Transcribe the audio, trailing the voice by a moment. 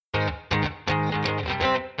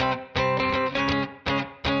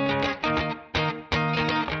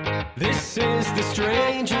This is the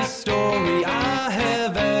strangest story I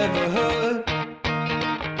have ever heard.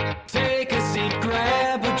 Take a seat,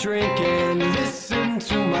 grab a drink, and listen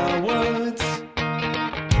to my words.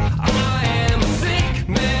 I am a sick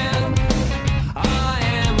man. I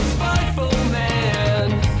am a spiteful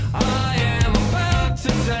man. I am about to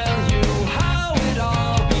tell you how it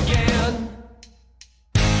all began.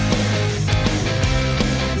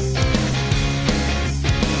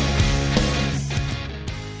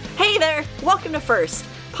 Hey there! Welcome to First,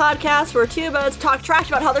 podcast where two buds talk trash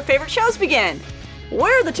about how their favorite shows begin.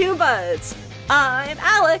 We're the two buds. I'm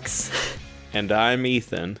Alex. And I'm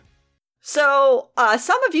Ethan. So,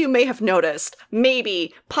 some of you may have noticed,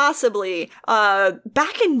 maybe, possibly,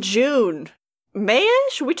 back in June,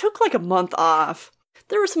 May-ish, we took like a month off.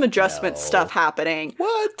 There was some adjustment stuff happening.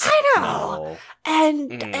 What? I know!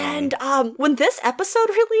 No. And when this episode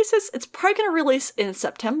releases, it's probably gonna release in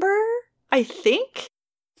September, I think?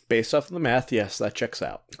 Based off of the math, yes, that checks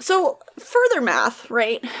out. So, further math,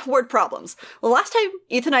 right? Word problems. The last time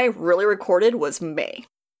Ethan and I really recorded was May.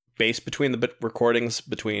 Based between the recordings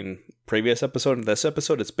between previous episode and this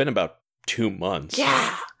episode, it's been about 2 months.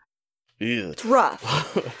 Yeah, Ew. it's rough.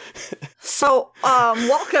 So,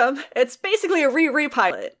 welcome. It's basically a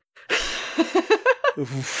re-pilot.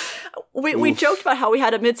 We joked about how we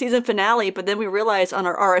had a mid-season finale, but then we realized on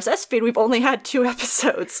our RSS feed we've only had 2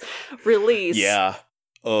 episodes released. Yeah.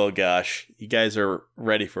 Oh gosh. You guys are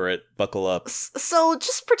ready for it. Buckle up. So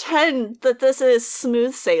just pretend that this is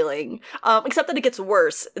smooth sailing, except that it gets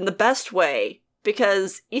worse in the best way,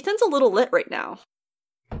 because Ethan's a little lit right now.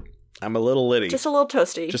 I'm a little litty. Just a little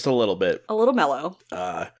toasty. Just a little bit. a little mellow.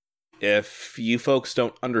 If you folks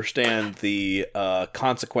don't understand the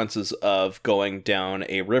consequences of going down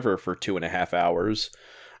a river for 2.5 hours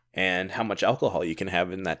and how much alcohol you can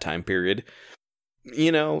have in that time period,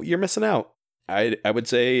 you know, you're missing out. I would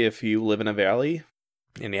say if you live in a valley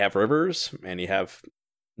and you have rivers and you have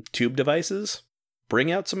tube devices, bring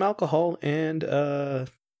out some alcohol and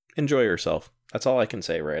enjoy yourself. That's all I can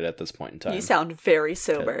say right at this point in time. You sound very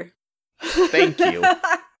sober. Thank you.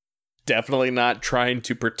 Definitely not trying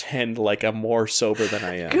to pretend like I'm more sober than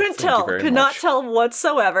I am. Couldn't tell. Could not tell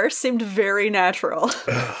whatsoever. Seemed very natural.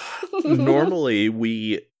 Normally,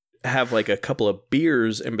 we have like a couple of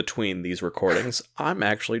beers in between these recordings. I'm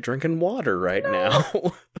actually drinking water right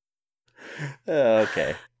now.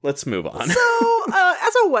 Okay, let's move on. So,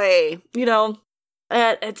 as a way, you know,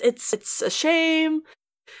 it's a shame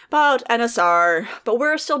about NSR, but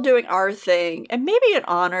we're still doing our thing, and maybe in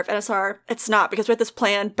honor of NSR, it's not, because we had this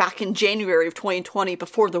plan back in January of 2020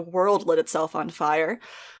 before the world lit itself on fire.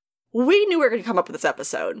 We knew we were going to come up with this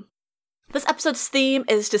episode. This episode's theme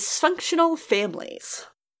is dysfunctional families.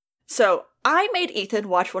 So, I made Ethan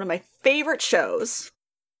watch one of my favorite shows,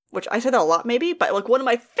 which I say that a lot maybe, but like one of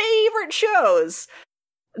my favorite shows,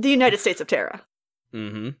 The United States of Tara.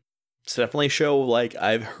 Mm-hmm. It's definitely a show like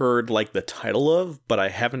I've heard like the title of, but I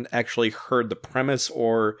haven't actually heard the premise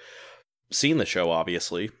or seen the show,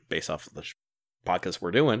 obviously, based off of the podcast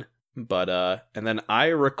we're doing. But, and then I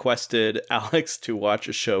requested Alex to watch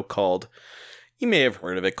a show called, you may have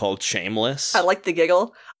heard of it, called Shameless. I like the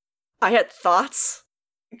giggle. I had thoughts.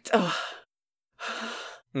 Ugh.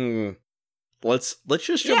 Let's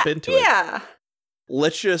just jump into it. Yeah.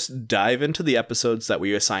 Let's just dive into the episodes that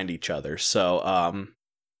we assigned each other. So,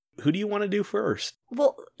 who do you want to do first?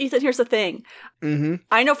 Well, Ethan, here's the thing. Mm-hmm.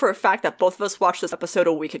 I know for a fact that both of us watched this episode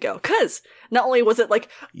a week ago, because not only was it like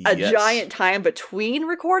a giant time between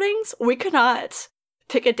recordings, we could not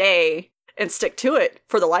pick a day and stick to it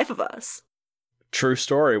for the life of us. True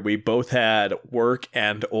story. We both had work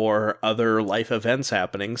and or other life events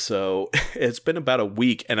happening, so it's been about a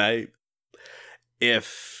week, and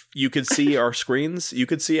if you could see our screens, you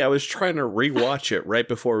could see I was trying to rewatch it right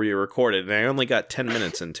before we recorded, and I only got 10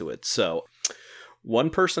 minutes into it. So one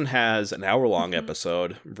person has an hour-long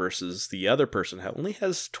episode versus the other person only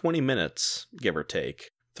has 20 minutes, give or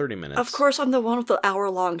take. 30 minutes. Of course, I'm the one with the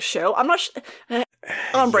hour-long show. I'm not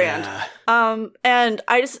on brand. And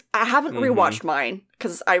I haven't rewatched mine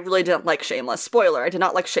because I really didn't like Shameless. Spoiler, I did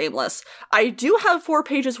not like Shameless. I do have 4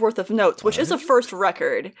 pages worth of notes, which is a first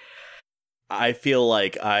record. I feel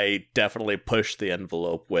like I definitely pushed the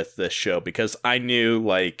envelope with this show because I knew,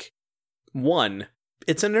 like, one,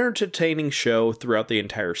 it's an entertaining show throughout the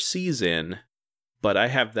entire season, but I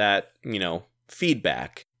have that, you know,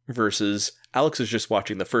 feedback versus Alex is just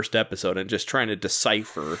watching the first episode and just trying to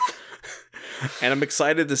decipher. And I'm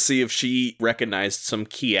excited to see if she recognized some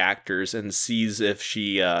key actors and sees if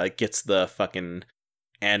she gets the fucking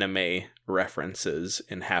anime references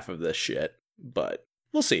in half of this shit. But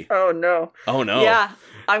We'll see. Oh, no. Oh, no. Yeah,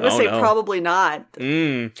 I'm going to say no. probably not.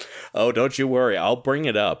 Oh, don't you worry. I'll bring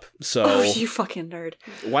it up. So, Oh, you fucking nerd.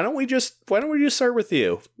 why don't we just start with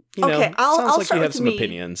you? You Okay, know, I'll sounds like start you have with some me.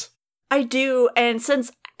 opinions. I do, and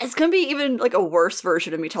since it's going to be even like a worse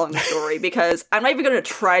version of me telling the story, because I'm not even going to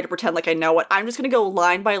try to pretend like I know it. I'm just going to go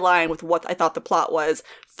line by line with what I thought the plot was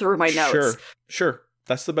through my notes. Sure.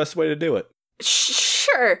 That's the best way to do it.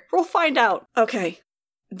 Sure, we'll find out. Okay,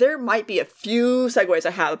 there might be a few segues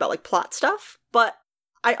I have about like plot stuff, but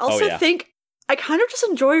I also think I kind of just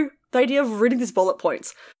enjoy the idea of reading these bullet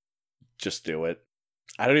points. Just do it.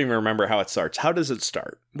 I don't even remember how it starts. How does it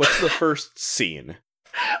start? What's the first scene?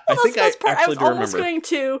 Well, I think I I actually was do almost remember. going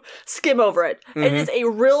to skim over it. It is a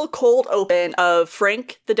real cold open of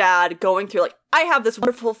Frank, the dad, going through like, I have this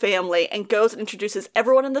wonderful family, and goes and introduces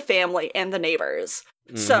everyone in the family and the neighbors.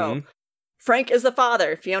 So, Frank is the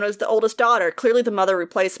father. Fiona's the oldest daughter, clearly the mother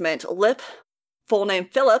replacement. Lip, full name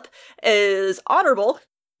Philip, is honorable,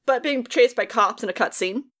 but being chased by cops in a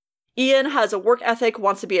cutscene. Ian has a work ethic,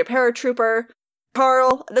 wants to be a paratrooper.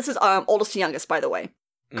 Carl, this is oldest to youngest, by the way.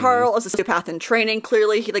 Carl is a sociopath in training.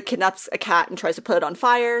 Clearly, he like kidnaps a cat and tries to put it on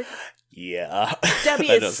fire. Yeah, Debbie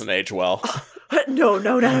that is doesn't age well. no,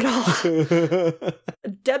 not at all.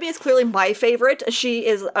 Debbie is clearly my favorite. She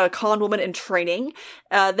is a con woman in training.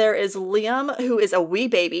 There is Liam, who is a wee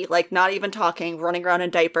baby, like not even talking, running around in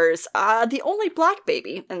diapers. The only black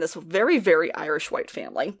baby in this very, very Irish white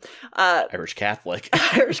family. Irish Catholic.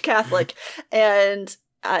 Irish Catholic. And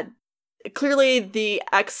clearly the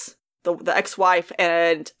ex-wife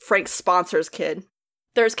and Frank's sponsor's kid.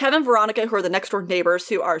 There's Kevin and Veronica, who are the next door neighbors,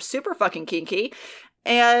 who are super fucking kinky.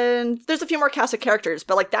 And there's a few more cast of characters,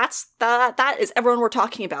 but like that is everyone we're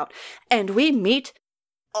talking about. And we meet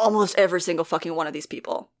almost every single fucking one of these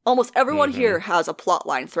people. Almost everyone here has a plot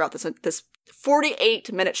line throughout this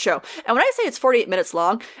 48-minute show. And when I say it's 48 minutes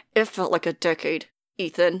long, it felt like a decade,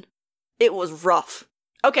 Ethan. It was rough.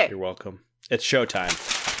 Okay. You're welcome. It's showtime.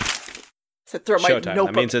 So throw my Showtime. notebook.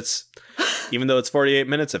 That means it's, even though it's 48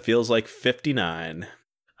 minutes, it feels like 59.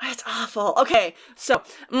 It's awful. Okay, so,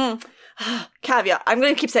 caveat. I'm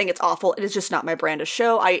going to keep saying it's awful. It is just not my brand of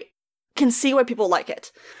show. I can see why people like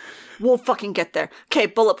it. We'll fucking get there. Okay,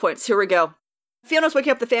 bullet points. Here we go. Fiona's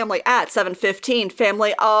waking up the family at 7:15.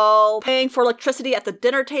 Family all paying for electricity at the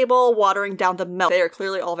dinner table, watering down the milk. They are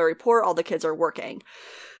clearly all very poor. All the kids are working.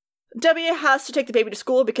 Debbie has to take the baby to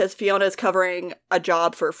school because Fiona is covering a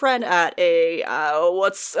job for a friend at a,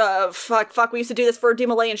 we used to do this for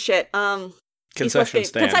Himalayan shit. Concession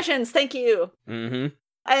stand. Concessions, thank you. Mm-hmm.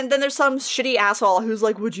 And then there's some shitty asshole who's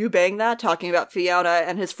like, would you bang that? Talking about Fiona,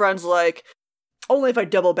 and his friend's like, only if I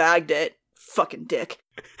double bagged it. Fucking dick.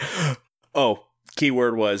 Oh,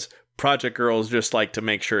 keyword was Project Girls just like to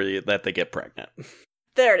make sure that they get pregnant.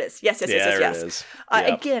 There it is. Yes. There it is.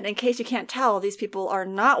 Yep. Again, in case you can't tell, these people are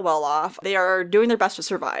not well off. They are doing their best to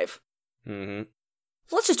survive. Mm-hmm.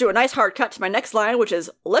 So let's just do a nice hard cut to my next line, which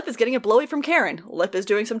is Lip is getting a blowy from Karen. Lip is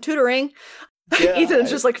doing some tutoring. Yeah, Ethan's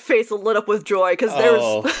just like face lit up with joy because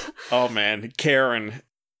there's... Oh man, Karen.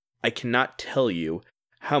 I cannot tell you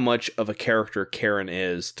how much of a character Karen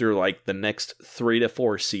is through like the next 3 to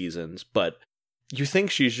 4 seasons, but you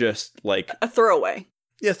think she's just like... a throwaway.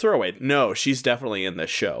 Yeah, throwaway. No, she's definitely in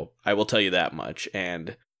this show. I will tell you that much.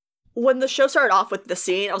 And when the show started off with the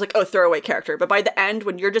scene, I was like, oh, throwaway character. But by the end,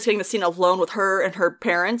 when you're just getting the scene alone with her and her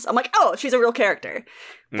parents, I'm like, oh, she's a real character.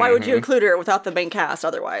 Why would you include her without the main cast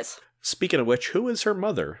otherwise? Speaking of which, who is her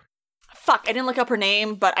mother? Fuck, I didn't look up her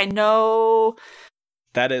name, but I know...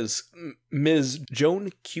 That is Ms.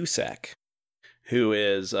 Joan Cusack, who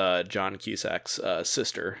is John Cusack's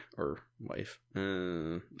sister or wife.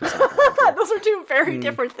 Those are two very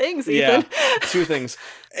different things, Ethan. Yeah, 2 things.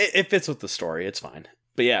 It fits with the story. It's fine.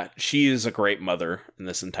 But yeah, she is a great mother in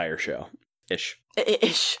this entire show. Ish.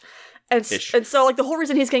 And so, like, the whole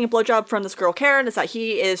reason he's getting a blowjob from this girl, Karen, is that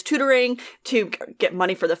he is tutoring to get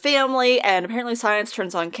money for the family, and apparently science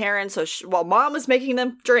turns on Karen, so while mom is making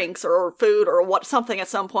them drinks or food or something at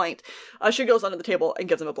some point, she goes under the table and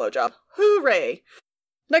gives him a blowjob. Hooray!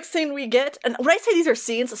 Next scene we get, and when I say these are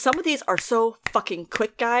scenes, some of these are so fucking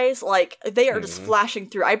quick, guys. Like, they are just flashing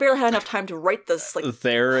through. I barely had enough time to write this. Like,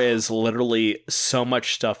 there is literally so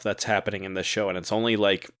much stuff that's happening in this show, and it's only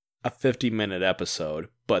like a 50-minute episode,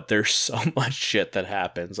 but there's so much shit that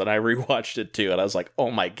happens. And I rewatched it too, and I was like,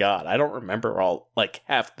 oh my god, I don't remember all, like,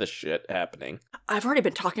 half the shit happening. I've already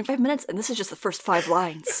been talking 5 minutes, and this is just the first 5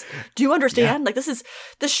 lines. Do you understand? Yeah. Like, this is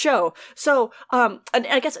this show. So, and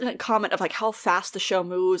I guess in a comment of, like, how fast the show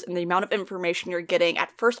moves and the amount of information you're getting,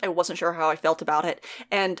 at first I wasn't sure how I felt about it.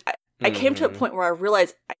 And I came to a point where I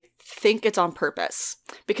realized I think it's on purpose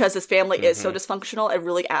because his family is so dysfunctional. It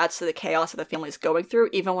really adds to the chaos that the family is going through,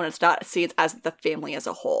 even when it's not seen as the family as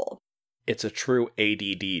a whole. It's a true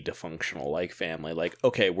ADD dysfunctional like family. Like,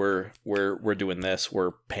 okay, we're doing this,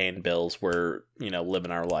 we're paying bills, we're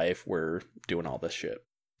living our life, we're doing all this shit.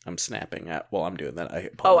 I'm snapping at while I'm doing that. I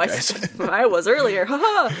apologize. I was earlier.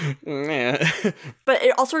 But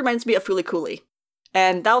it also reminds me of Fooly Cooly.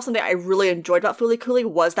 And that was something I really enjoyed about Fooly Cooly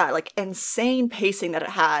was that like insane pacing that it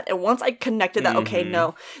had. And once I connected that, okay,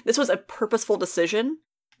 no, this was a purposeful decision.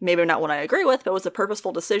 Maybe not one I agree with, but it was a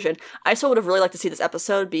purposeful decision. I still would have really liked to see this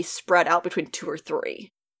episode be spread out between 2 or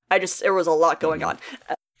 3. There was a lot going on.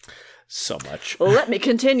 So much. Let me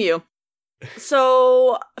continue.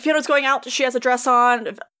 So Fiona's going out. She has a dress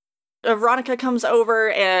on. Veronica comes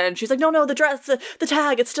over and she's like, no, the dress, the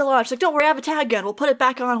tag, it's still on. She's like, don't worry, I have a tag gun. We'll put it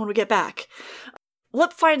back on when we get back.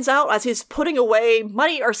 Lip finds out as he's putting away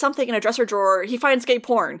money or something in a dresser drawer, he finds gay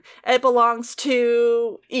porn. It belongs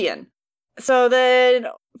to Ian. So then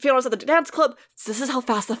Fiona's at the dance club. This is how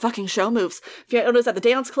fast the fucking show moves. Fiona's at the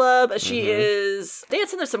dance club. She is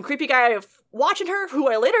dancing. There's some creepy guy watching her, who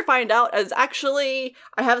I later find out is actually,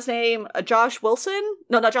 I have his name, Josh Wilson.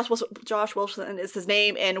 No, not Josh Wilson. Josh Wilson is his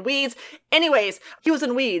name in Weeds. Anyways, he was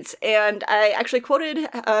in Weeds, and I actually quoted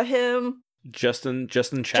him. Justin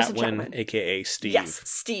Chatwin, a.k.a. Steve. Yes,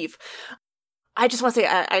 Steve. I just want to say,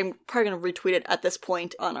 I'm probably going to retweet it at this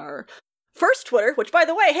point on our first Twitter, which, by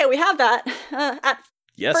the way, hey, we have that at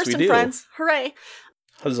yes, First we and do. Friends. Hooray.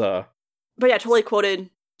 Huzzah. But yeah, totally quoted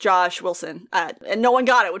Josh Wilson, and no one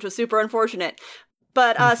got it, which was super unfortunate.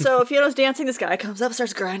 But so Fiona's dancing, this guy comes up,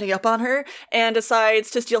 starts grinding up on her, and decides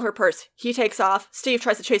to steal her purse. He takes off. Steve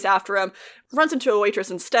tries to chase after him, runs into a waitress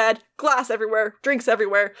instead. Glass everywhere, drinks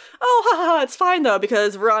everywhere. Oh, haha, it's fine though,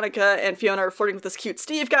 because Veronica and Fiona are flirting with this cute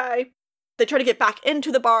Steve guy. They try to get back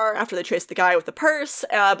into the bar after they chase the guy with the purse,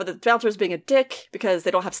 but the bouncer's being a dick because they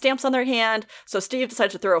don't have stamps on their hand. So Steve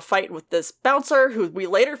decides to throw a fight with this bouncer, who we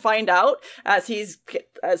later find out as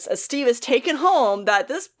Steve is taken home that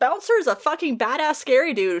this bouncer is a fucking badass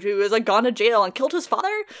scary dude who has like gone to jail and killed his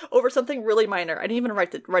father over something really minor. I didn't even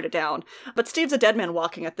write it down. But Steve's a dead man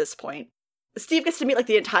walking at this point. Steve gets to meet like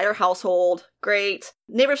the entire household. Great.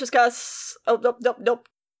 Neighbors discuss. Oh, nope.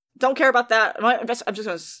 Don't care about that. I'm just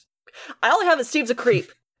gonna. All I have is Steve's a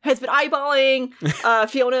creep. Has been eyeballing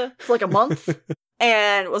Fiona for like a month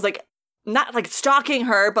and was like not like stalking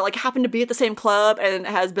her, but like happened to be at the same club and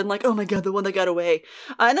has been like, oh my god, the one that got away.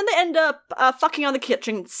 And then they end up fucking on the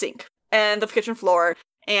kitchen sink and the kitchen floor.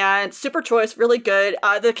 And super choice, really good.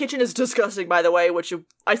 The kitchen is disgusting, by the way, which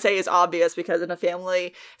I say is obvious because in a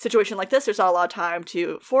family situation like this, there's not a lot of time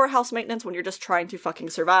for house maintenance when you're just trying to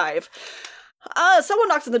fucking survive. Someone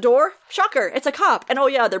knocks on the door. Shocker, it's a cop. And oh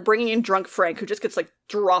yeah, they're bringing in drunk Frank, who just gets like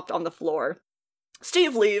dropped on the floor.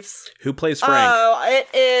 Steve leaves. Who plays Frank? Oh,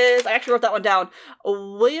 it is, I actually wrote that one down,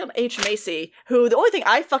 William H. Macy, who the only thing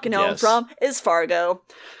I fucking know him from is Fargo.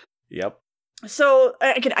 Yep. So,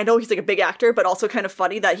 again, I know he's like a big actor, but also kind of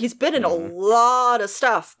funny that he's been in a lot of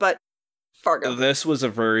stuff, but Fargo. This was a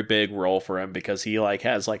very big role for him because he like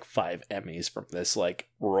has like 5 Emmys from this like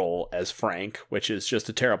role as Frank, which is just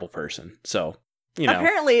a terrible person. So,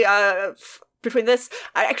 Apparently, between this,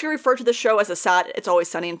 I actually refer to the show as a sad It's Always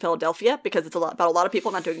Sunny in Philadelphia because it's about a lot of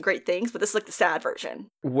people not doing great things, but this is like the sad version.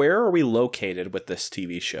 Where are we located with this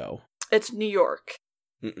TV show? It's New York.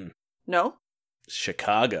 No?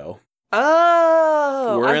 Chicago.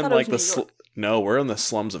 Oh! We're in like we're in the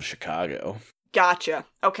slums of Chicago. Gotcha.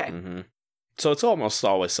 Okay. Mm-hmm. So it's almost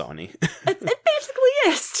Always Sunny. It basically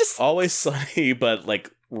is. Just Always Sunny, but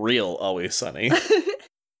like real Always Sunny.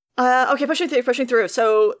 Okay, pushing through.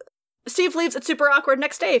 So Steve leaves. It's super awkward.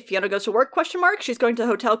 Next day, Fiona goes to work, ? She's going to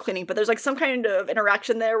hotel cleaning, but there's like some kind of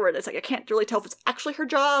interaction there where it's like, I can't really tell if it's actually her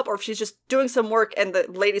job or if she's just doing some work and the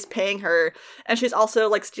lady's paying her. And she's also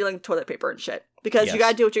like stealing toilet paper and shit because you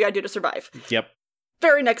gotta do what you gotta do to survive. Yep.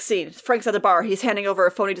 Very next scene, Frank's at the bar. He's handing over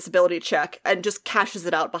a phony disability check and just cashes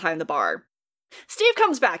it out behind the bar. Steve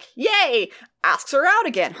comes back. Yay! Asks her out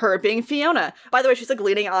again, her being Fiona. By the way, she's like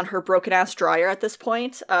leaning on her broken-ass dryer at this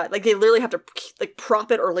point. Like they literally have to like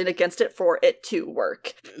prop it or lean against it for it to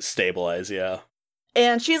work. Stabilize, yeah.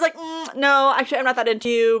 And she's like, no, actually I'm not that into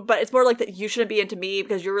you, but it's more like that you shouldn't be into me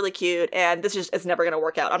because you're really cute and this is never going to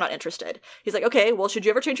work out. I'm not interested. He's like, okay, well, should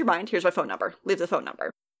you ever change your mind? Here's my phone number. Leave the phone number.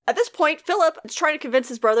 At this point, Philip is trying to convince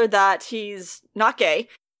his brother that he's not gay.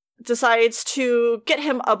 Decides to get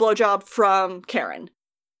him a blowjob from Karen.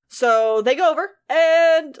 So they go over,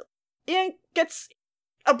 and Ian gets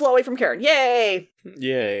a blowy from Karen. Yay!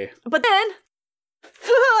 Yay. But then,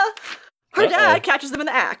 her dad catches them in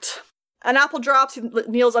the act. An apple drops, he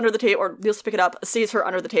kneels under the table, or kneels to pick it up, sees her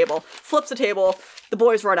under the table, flips the table, the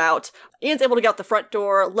boys run out. Ian's able to get out the front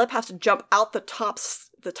door, Lip has to jump out the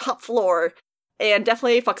top floor, and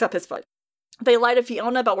definitely fucks up his foot. They lie to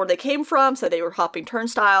Fiona about where they came from, so they were hopping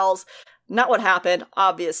turnstiles. Not what happened,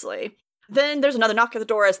 obviously. Then there's another knock at the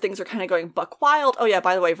door as things are kind of going buck wild. Oh yeah,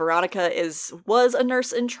 by the way, Veronica was a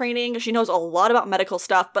nurse in training. She knows a lot about medical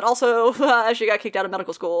stuff, but also she got kicked out of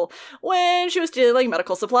medical school when she was stealing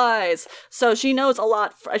medical supplies. So she knows a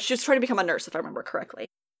lot. She's trying to become a nurse, if I remember correctly.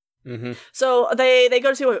 Mm-hmm. So they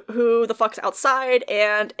go to see who the fuck's outside,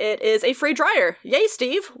 and it is a free dryer. Yay,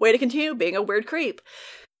 Steve. Way to continue being a weird creep.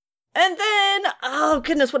 And then, oh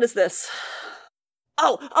goodness, what is this?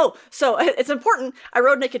 So it's important. I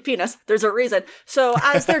wrote naked penis. There's a reason. So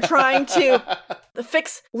as they're trying to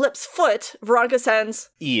fix Lip's foot, Veronica sends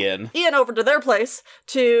Ian over to their place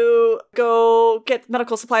to go get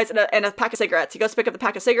medical supplies and a pack of cigarettes. He goes to pick up the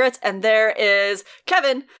pack of cigarettes, and there is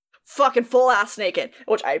Kevin, fucking full ass naked,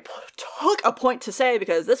 which I took a point to say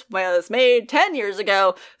because this was made 10 years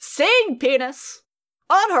ago. Saying penis.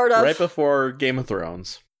 Unheard of. right before Game of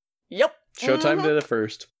Thrones. Yep. Showtime did it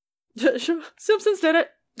first. Simpsons did it.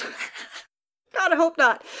 God, I hope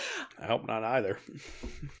not. I hope not either.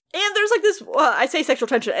 And there's like this, I say sexual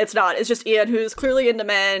tension, it's not. It's just Ian who's clearly into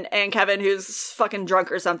men and Kevin who's fucking drunk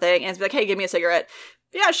or something and he's like, hey, give me a cigarette.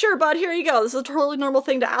 Yeah, sure, bud, here you go. This is a totally normal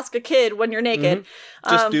thing to ask a kid when you're naked. Mm-hmm.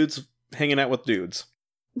 Just dudes hanging out with dudes.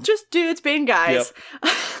 Just dudes being guys.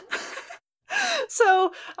 Yep.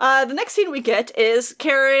 So, the next scene we get is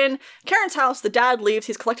Karen's house. The dad leaves.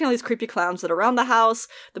 He's collecting all these creepy clowns that are around the house.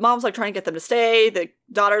 The mom's like trying to get them to stay. The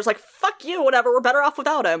daughter's like, fuck you, whatever, we're better off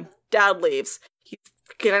without him. Dad leaves. He's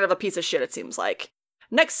kind of a piece of shit, it seems like.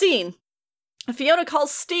 Next scene. Fiona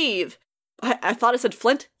calls Steve. I thought it said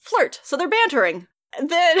Flint. Flirt. So they're bantering. And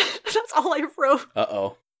then, that's all I wrote.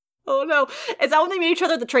 Uh-oh. Oh no. Is that when they meet each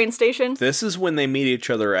other at the train station? This is when they meet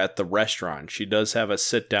each other at the restaurant. She does have a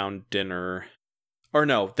sit-down dinner. Or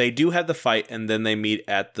no, they do have the fight, and then they meet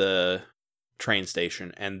at the train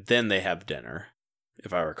station, and then they have dinner,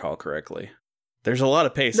 if I recall correctly. There's a lot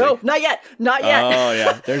of pacing. No, not yet. Not yet. Oh,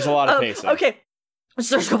 yeah. There's a lot of pacing. Okay.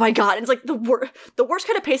 So, oh my god. It's like the worst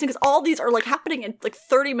kind of pacing, because all these are like happening in like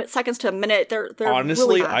 30 seconds to a minute. They're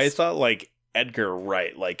honestly, really fast. I thought like Edgar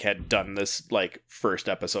Wright like had done this like first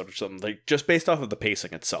episode or something, like just based off of the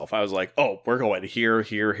pacing itself. I was like, oh, we're going here,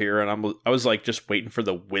 and I was like just waiting for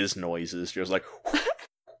the whiz noises, just like.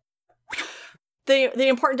 The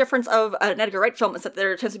important difference of an Edgar Wright film is that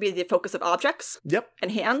there tends to be the focus of objects. Yep.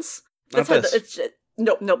 And hands. Not this.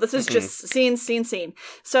 No. This is just scene.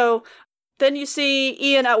 So then you see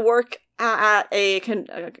Ian at work at a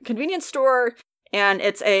convenience store. And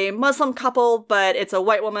it's a Muslim couple, but it's a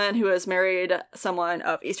white woman who has married someone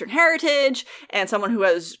of Eastern heritage and someone who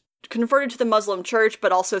has converted to the Muslim church,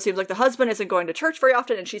 but also seems like the husband isn't going to church very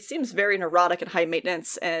often, and she seems very neurotic and high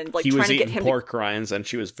maintenance and like trying to get him. He was eating pork rinds, and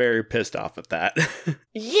she was very pissed off at that.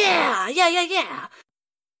 Yeah.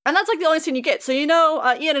 And that's like the only scene you get. So you know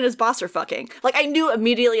Ian and his boss are fucking. Like I knew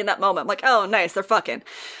immediately in that moment. I'm like, oh, nice, they're fucking.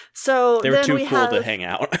 So they were too cool to hang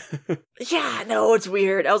out. Yeah, no, it's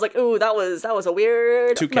weird. I was like, ooh, that was a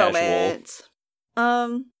weird too moment.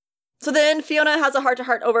 Casual. So then Fiona has a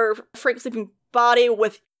heart-to-heart over Frank's sleeping body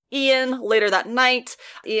with Ian later that night.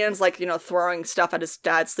 Ian's like, throwing stuff at his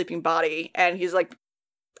dad's sleeping body, and he's like,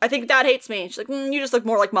 I think Dad hates me. She's like, you just look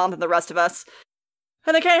more like Mom than the rest of us.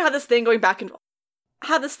 And they kind of have this thing going back and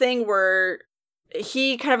have this thing where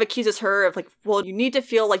he kind of accuses her of like, well, you need to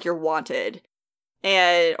feel like you're wanted,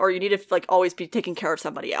 or you need to like always be taking care of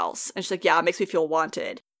somebody else. And she's like, yeah, it makes me feel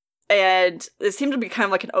wanted. And it seemed to be kind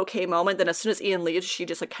of like an okay moment. Then as soon as Ian leaves, she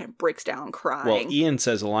just like kind of breaks down crying. Well, Ian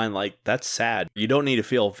says a line like, that's sad. You don't need to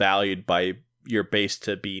feel valued by your base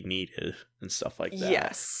to be needed and stuff like that.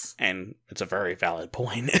 Yes. And it's a very valid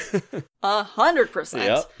point. 100%.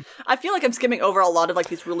 Yep. I feel like I'm skimming over a lot of like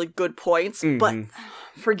these really good points, but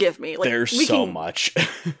forgive me. Like, there's so much.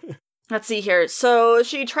 Let's see here. So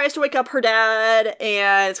she tries to wake up her dad,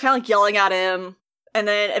 and it's kind of like yelling at him. And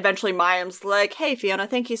then eventually Mayim's like, hey, Fiona,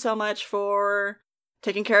 thank you so much for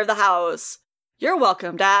taking care of the house. You're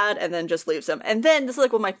welcome, Dad. And then just leaves him. And then this is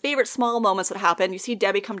like one of my favorite small moments that happen. You see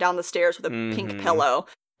Debbie come down the stairs with a pink pillow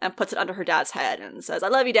and puts it under her dad's head and says, I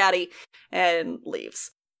love you, Daddy, and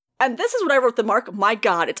leaves. And this is when I wrote the mark. My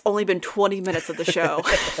God, it's only been 20 minutes of the show.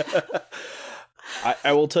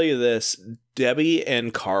 I will tell you this. Debbie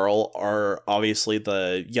and Carl are obviously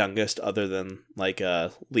the youngest other than like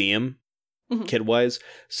Liam. Kid-wise,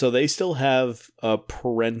 so they still have a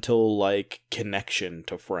parental like connection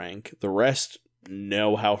to Frank. The rest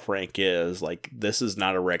know how Frank is. Like, this is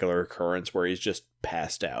not a regular occurrence where he's just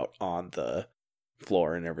passed out on the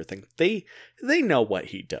floor and everything. They know what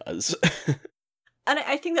he does. And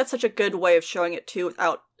I think that's such a good way of showing it too,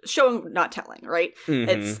 without showing, not telling, right?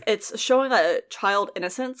 Mm-hmm. It's showing that child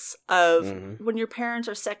innocence of Mm-hmm. when your parents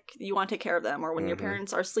are sick, you want to take care of them, or when your Mm-hmm.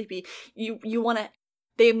 parents are sleepy, you want to.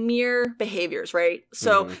 They mirror behaviors, right?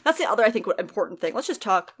 So Mm-hmm. that's the other, I think, important thing. Let's just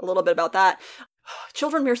talk a little bit about that.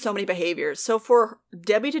 Children mirror so many behaviors. So for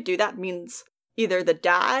Debbie to do that means either the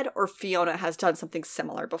dad or Fiona has done something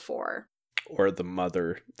similar before. Or the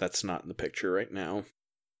mother that's not in the picture right now.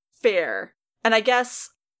 Fair. And I guess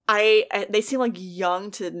they seem like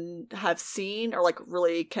young to have seen or like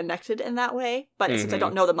really connected in that way. But since I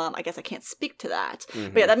don't know the mom, I guess I can't speak to that.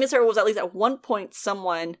 Mm-hmm. But yeah, that means there was at least at one point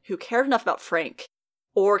someone who cared enough about Frank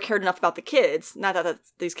or cared enough about the kids. Not that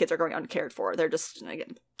these kids are going uncared for. They're just,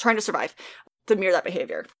 again, trying to survive, to mirror that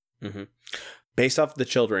behavior. Mm-hmm. Based off the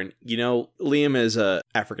children, Liam is a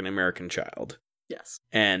African-American child. Yes.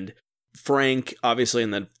 And Frank, obviously,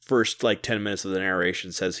 in the first 10 minutes of the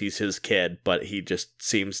narration, says he's his kid, but he just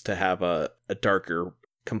seems to have a darker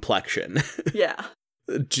complexion. Yeah.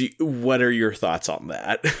 What are your thoughts on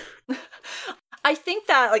that? I think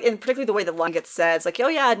that, and particularly the way the line gets said, it's like, oh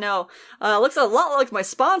yeah, no, looks a lot like my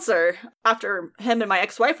sponsor after him and my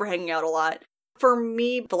ex-wife were hanging out a lot. For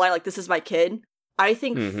me, the line, this is my kid, I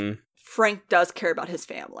think Mm-hmm. Frank does care about his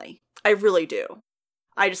family. I really do.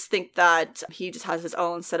 I just think that he just has his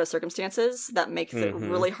own set of circumstances that makes it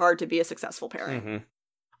really hard to be a successful parent. Mm-hmm.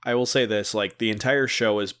 I will say this, the entire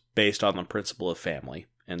show is based on the principle of family,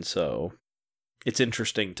 and so it's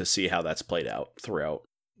interesting to see how that's played out throughout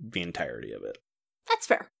the entirety of it. That's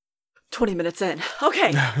fair. 20 minutes in.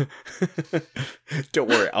 Okay. Don't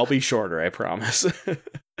worry, I'll be shorter, I promise.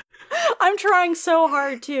 I'm trying so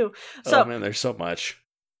hard too. So, oh man, there's so much.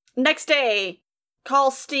 Next day,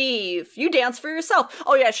 call Steve. You dance for yourself.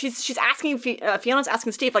 Oh yeah, she's asking, Fiona's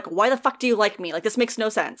asking Steve, why the fuck do you like me? This makes no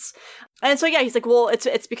sense. And so yeah, he's like, well,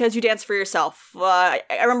 it's because you dance for yourself. I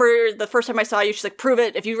remember the first time I saw you, she's like, prove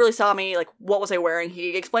it. If you really saw me, what was I wearing?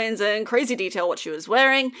 He explains in crazy detail what she was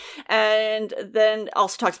wearing. And then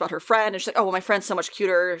also talks about her friend. And she's like, oh, well, my friend's so much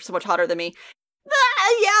cuter, so much hotter than me.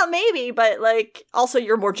 Yeah, maybe, but also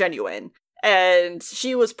you're more genuine. And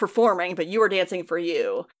she was performing, but you were dancing for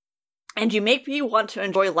you. And you make me want to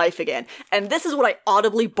enjoy life again. And this is what I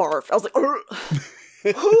audibly barfed. I was like,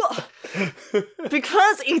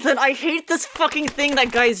 because, Ethan, I hate this fucking thing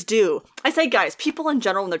that guys do. I say guys, people in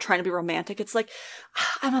general, when they're trying to be romantic, it's like,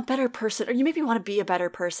 I'm a better person, or you make me want to be a better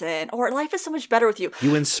person, or life is so much better with you.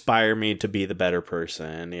 You inspire me to be the better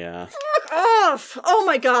person, yeah. Fuck off! Oh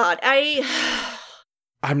my god,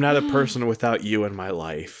 I'm not a person without you in my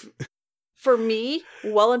life. For me,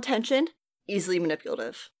 well-intentioned, easily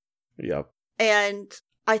manipulative. Yep. And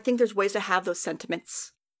I think there's ways to have those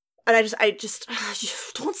sentiments. And I just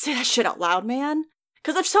don't say that shit out loud, man.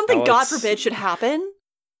 Because if something, God forbid, should happen.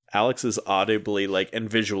 Alex is audibly, and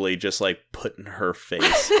visually just, putting her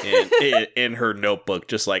face in her notebook,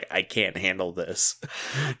 just I can't handle this.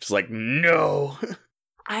 Just no.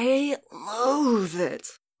 I loathe it.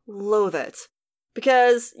 Loathe it.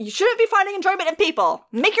 Because you shouldn't be finding enjoyment in people.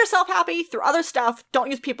 Make yourself happy through other stuff. Don't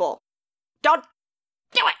use people. Don't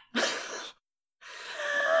do it!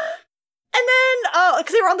 And then,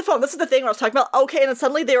 because they were on the phone, this is the thing I was talking about. Okay, and then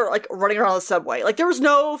suddenly they were, running around the subway. There was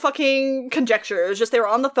no fucking conjecture. It was just they were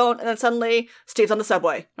on the phone, and then suddenly Steve's on the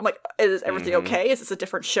subway. I'm like, is everything okay? Is this a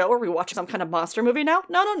different show? Are we watching some kind of monster movie now?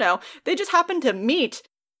 No. They just happened to meet.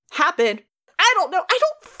 Happen. I don't know. I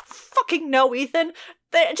don't fucking know, Ethan.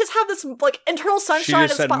 They just have this, internal sunshine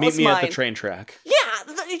and spotless mind. She just said, meet me at the train track. Yeah,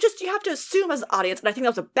 you have to assume as the audience, and I think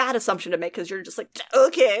that was a bad assumption to make, because you're just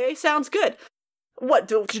okay, sounds good. What,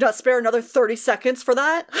 did you not spare another 30 seconds for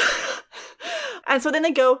that? And so then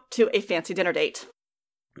they go to a fancy dinner date.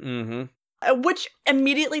 Mm-hmm. Which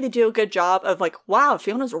immediately they do a good job of wow,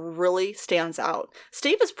 Fiona's really stands out.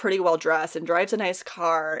 Steve is pretty well dressed and drives a nice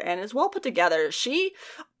car and is well put together. She,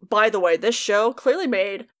 by the way, this show clearly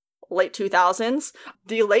made late 2000s.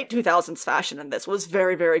 The late 2000s fashion in this was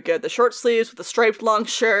very, very good. The short sleeves with the striped long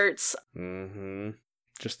shirts. Mm-hmm.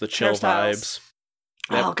 Just the chill vibes.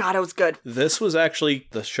 Yep. Oh god, it was good. This was actually,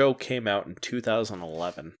 the show came out in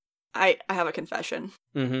 2011. I have a confession.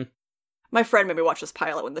 Mm-hmm. My friend made me watch this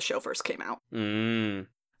pilot when the show first came out.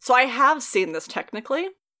 So I have seen this technically,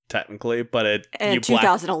 but in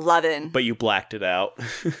 2011. But you blacked it out.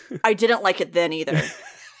 I didn't like it then either.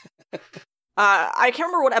 I can't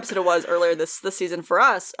remember what episode it was earlier this season for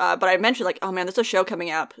us, but I mentioned oh man, there's a show coming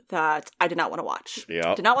up that I did not want to watch.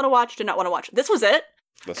 Yeah. Did not want to watch. This was it.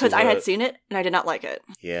 Because I had seen it, and I did not like it.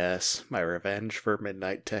 Yes, my revenge for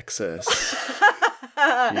Midnight Texas.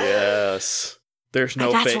 Yes. There's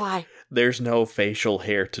no facial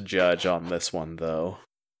hair to judge on this one, though.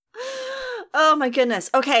 Oh my goodness.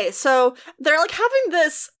 Okay, so they're like having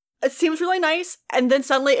this, it seems really nice, and then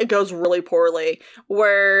suddenly it goes really poorly,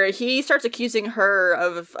 where he starts accusing her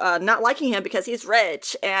of not liking him because he's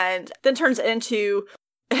rich, and then turns it into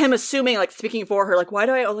him assuming, like, speaking for her, like, why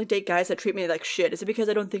do I only date guys that treat me like shit? Is it because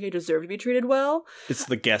I don't think I deserve to be treated well? It's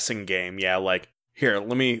the guessing game, yeah, like, here,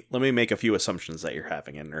 let me make a few assumptions that you're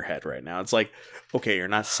having in your head right now. It's like, okay, you're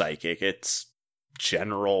not psychic, it's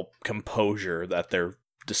general composure that they're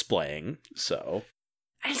displaying, so.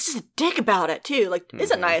 And he's just a dick about it, too. Like,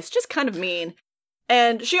 isn't nice, just kind of mean.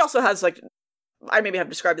 And she also has, like, I maybe have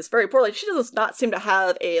described this very poorly, she does not seem to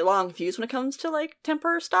have a long fuse when it comes to, like,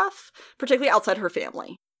 temper stuff, particularly outside her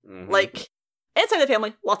family. Like, inside the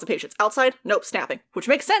family, lots of patience. Outside, nope, snapping. Which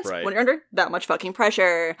makes sense when you're under that much fucking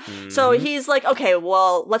pressure. So he's like, okay,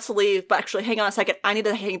 well, let's leave, but actually, hang on a second, I need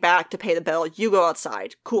to hang back to pay the bill. You go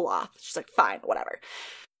outside. Cool off. She's like, fine, whatever.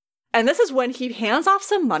 And this is when he hands off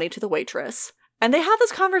some money to the waitress. And they have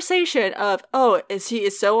this conversation of, oh,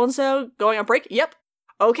 is so-and-so going on break? Yep.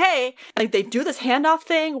 Okay. Like, they do this handoff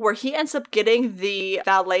thing where he ends up getting the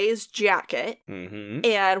valet's jacket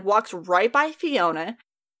and walks right by Fiona,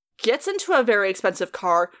 gets into a very expensive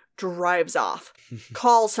car, drives off,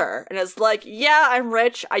 calls her, and is like, yeah, I'm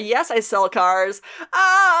rich. Yes, I sell cars.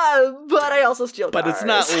 But I also steal cars. But it's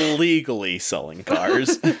not legally selling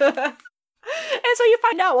cars. And so you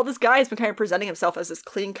find out, well, this guy has been kind of presenting himself as this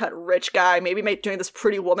clean-cut rich guy, maybe doing this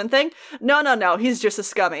pretty woman thing. No, he's just a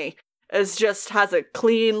scummy. Has a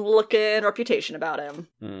clean-looking reputation about him.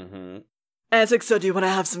 And it's like, so do you want to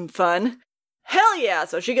have some fun? Hell yeah!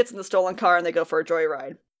 So she gets in the stolen car and they go for a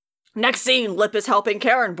joyride. Next scene, Lip is helping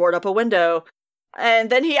Karen board up a window. And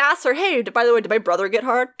then he asks her, hey, by the way, did my brother get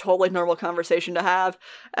hard? Totally normal conversation to have.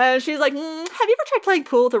 And she's like, have you ever tried playing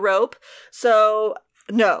pool with a rope? So,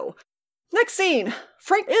 no. Next scene,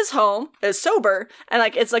 Frank is home, is sober, and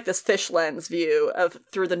like it's like this fish lens view of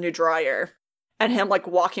through the new dryer. And him like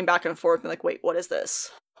walking back and forth and like, wait, what is this?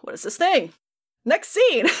 What is this thing? Next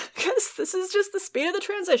scene, because this is just the speed of the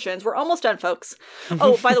transitions. We're almost done, folks.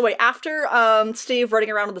 Oh, by the way, after Steve running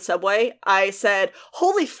around on the subway, I said,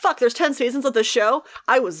 holy fuck, there's 10 seasons of this show.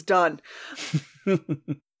 I was done.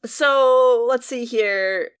 So, let's see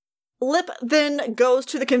here. Lip then goes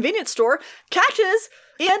to the convenience store, catches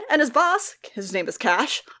Ian and his boss, his name is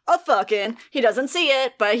Cash, a fucking, he doesn't see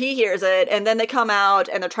it, but he hears it, and then they come out,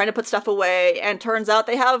 and they're trying to put stuff away, and turns out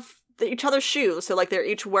they have each other's shoes, so like they're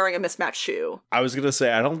each wearing a mismatched shoe. I was gonna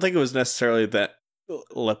say, I don't think it was necessarily that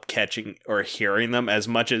Lip catching or hearing them as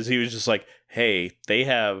much as he was just like, hey, they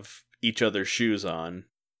have each other's shoes on.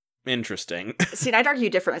 Interesting. See, I'd argue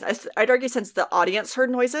differently. I'd argue since the audience heard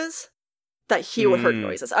noises, that he would heard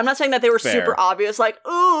noises. I'm not saying that they were super obvious, like,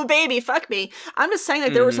 ooh, baby, fuck me. I'm just saying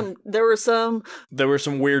that there were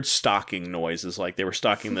some weird stalking noises, like they were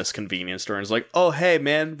stalking this convenience store, and it's like, oh, hey,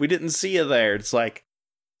 man, we didn't see you there. It's like,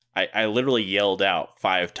 I literally yelled out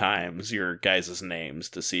 5 times your guys' names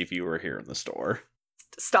to see if you were here in the store.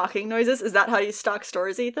 Stalking noises? Is that how you stalk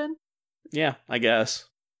stores, Ethan? Yeah, I guess.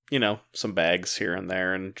 You know, some bags here and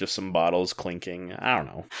there, and just some bottles clinking. I don't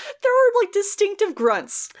know. There were, like, distinctive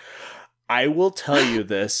grunts. I will tell you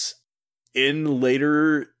this, in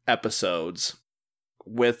later episodes,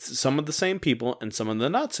 with some of the same people and some of the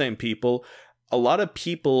not same people, a lot of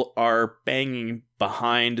people are banging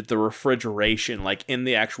behind the refrigeration, like in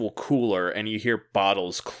the actual cooler, and you hear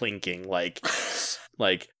bottles clinking, like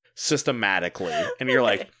systematically. And you're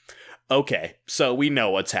like, okay, so we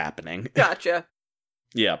know what's happening. Gotcha.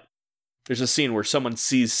 Yeah. There's a scene where someone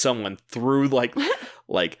sees someone through, like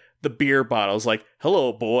the beer bottles, like,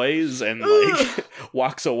 hello, boys, and, like,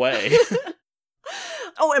 walks away.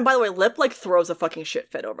 Oh, and by the way, Lip, like, throws a fucking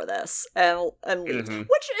shit fit over this, and leaves.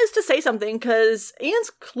 Which is to say something, because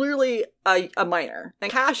Ian's clearly a minor,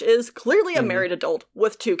 and Cash is clearly a married adult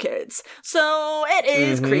with 2 kids. So, it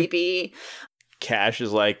is creepy. Cash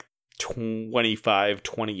is, like, 25,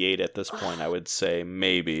 28 at this point, I would say,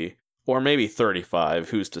 maybe. Or maybe 35,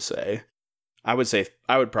 who's to say? I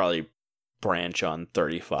would probably branch on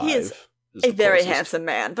 35. He is a very handsome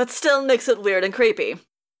man, but still makes it weird and creepy.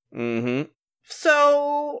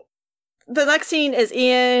 So, the next scene is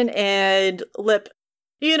Ian and Lip.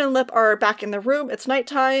 Ian and Lip are back in the room. It's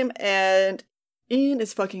nighttime, and Ian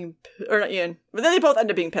is fucking... Or not Ian, but then they both end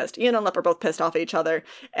up being pissed. Ian and Lip are both pissed off at each other,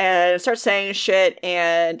 and start saying shit,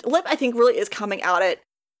 and Lip, I think, really is coming out it.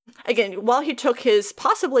 Again, while he took his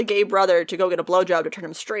possibly gay brother to go get a blowjob to turn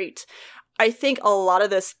him straight, I think a lot of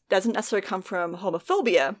this doesn't necessarily come from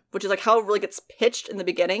homophobia, which is like how it really gets pitched in the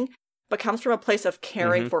beginning, but comes from a place of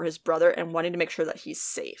caring for his brother and wanting to make sure that he's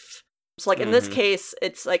safe. So like in this case,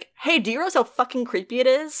 it's like, hey, do you realize how fucking creepy it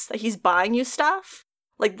is that he's buying you stuff?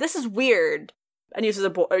 Like, this is weird. And he uses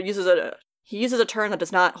a term that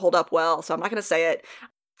does not hold up well, so I'm not going to say it.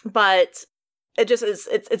 But it just is,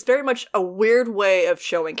 it's very much a weird way of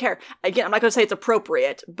showing care. Again, I'm not going to say it's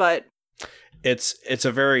appropriate, but it's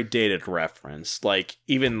a very dated reference. Like,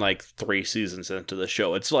 even like 3 seasons into the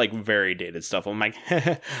show, it's like very dated stuff. I'm like,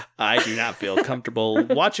 I do not feel comfortable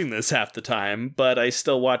watching this half the time, but I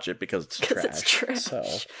still watch it because it's trash. It's trash. So.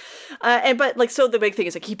 But like, so the big thing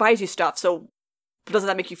is like, he buys you stuff, so doesn't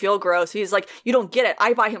that make you feel gross? He's like, you don't get it.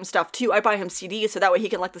 I buy him stuff too. I buy him CDs so that way he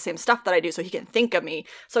can like the same stuff that I do so he can think of me.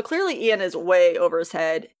 So clearly Ian is way over his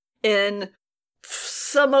head in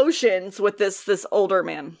some emotions with this older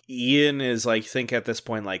man. Ian is like, think at this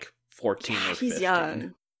point like 14 or 15. He's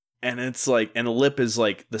young. And it's like, and Lip is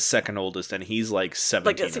like the second oldest and he's like 17.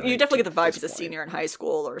 Like, you definitely get the vibe he's a senior in high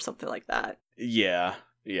school or something like that. Yeah.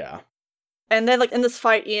 And then like in this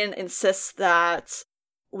fight, Ian insists that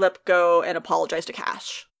Lip go and apologize to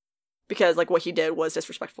Cash because like what he did was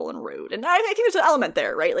disrespectful and rude. And I think there's an element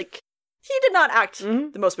there, right? Like, he did not act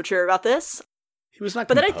the most mature about this. He was not.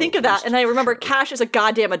 But then I think of that and I remember Cash is a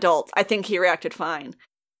goddamn adult. I think he reacted fine.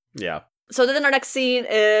 Yeah. So then our next scene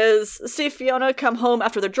is Steve, Fiona come home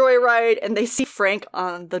after the joyride and they see Frank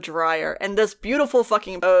on the dryer and this beautiful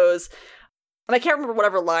fucking pose. And I can't remember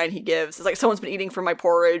whatever line he gives. It's like, someone's been eating from my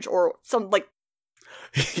porridge or some like.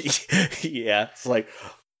 Yeah, it's like,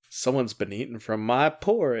 someone's been eating from my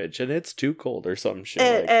porridge and it's too cold or some shit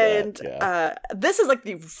like that. Yeah. This is like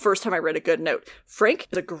the first time I read a good note. Frank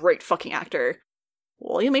is a great fucking actor.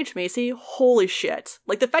 William H. Macy, holy shit.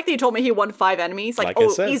 Like, the fact that he told me he won 5 enemies, like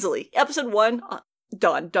easily. Episode 1,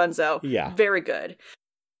 donezo. Yeah. Very good.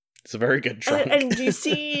 It's a very good drunk. And you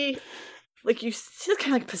see, like, you see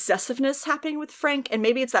kind of like possessiveness happening with Frank, and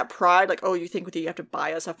maybe it's that pride, like, oh, you think with you have to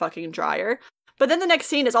buy us a fucking dryer. But then the next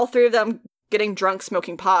scene is all 3 of them getting drunk,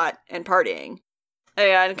 smoking pot, and partying.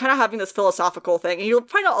 And kind of having this philosophical thing. And you'll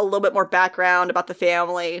find out a little bit more background about the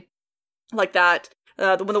family. Like that.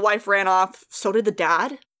 When the wife ran off, so did the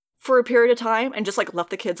dad for a period of time and just like left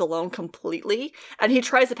the kids alone completely. And he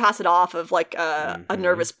tries to pass it off of like a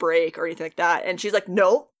nervous break or anything like that. And she's like,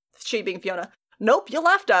 nope. She being Fiona, nope, you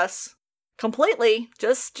left us completely.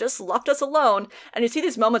 Just left us alone. And you see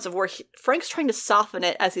these moments of where Frank's trying to soften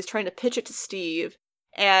it as he's trying to pitch it to Steve.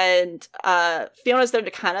 And Fiona's there to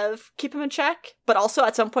kind of keep him in check, but also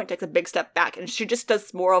at some point takes a big step back. And she just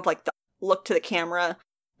does more of like the look to the camera.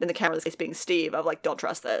 In the camera's face being Steve, of like, don't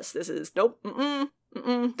trust this. This is nope,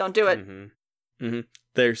 don't do it.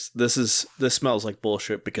 This smells like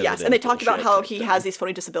bullshit because yes, and they talk about how he has these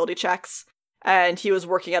funny disability checks, and he was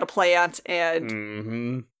working at a plant,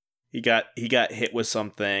 and he got hit with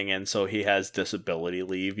something, and so he has disability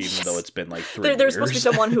leave, even though it's been like 3 years. There's supposed to be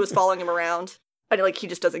someone who was following him around, and like he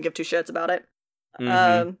just doesn't give 2 shits about it.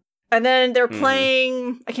 And then they're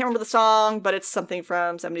playing, I can't remember the song, but it's something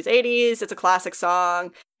from 70s, 80s. It's a classic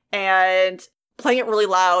song. And playing it really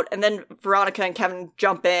loud. And then Veronica and Kevin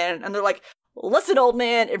jump in. And they're like, listen, old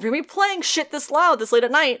man, if you're going to be playing shit this loud this late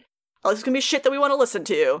at night, this is going to be shit that we want to listen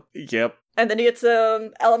to. Yep. And then he gets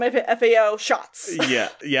some LMFAO shots.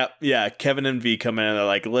 Yeah. Kevin and V come in and they're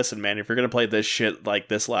like, listen, man, if you're going to play this shit like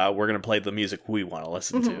this loud, we're going to play the music we want to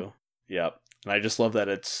listen to. Yep. And I just love that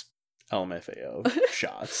it's LMFAO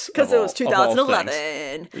shots. Because it was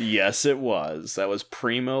 2011. Yes, it was. That was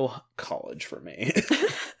primo college for me.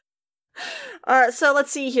 So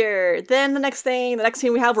let's see here. Then the next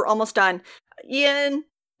scene we have, we're almost done. Ian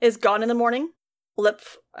is gone in the morning. Lip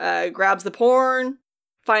grabs the porn,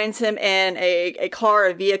 finds him in a car,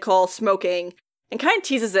 a vehicle, smoking, and kind of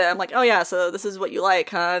teases him, like, oh yeah, so this is what you like,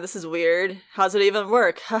 huh? This is weird. How's it even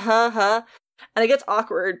work? Ha ha ha. And it gets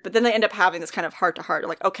awkward, but then they end up having this kind of heart-to-heart,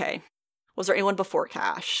 like, okay, was there anyone before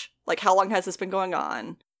Cash? Like, how long has this been going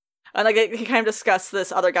on? And like, they kind of discuss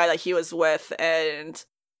this other guy that he was with, and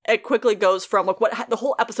it quickly goes from, like, what the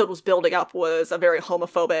whole episode was building up was a very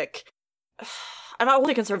homophobic, I'm not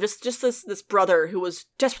really concerned, just this brother who was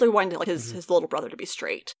desperately wanting like his little brother to be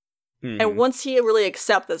straight. And once he really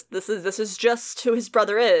accepts this is just who his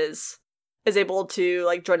brother is able to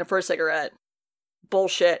like join him for a cigarette.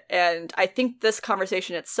 Bullshit. And I think this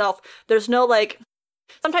conversation itself, there's no like,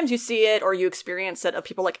 sometimes you see it or you experience it of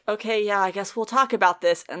people like, okay, yeah, I guess we'll talk about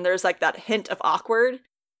this. And there's like that hint of awkward.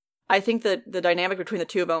 I think that the dynamic between the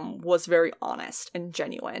two of them was very honest and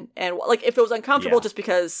genuine. And like, if it was uncomfortable just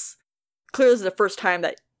because clearly this is the first time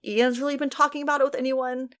that Ian's really been talking about it with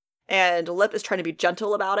anyone, And Lip is trying to be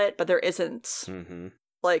gentle about it, but there isn't, Mm-hmm.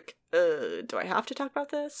 like, do I have to talk about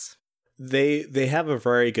this? They have a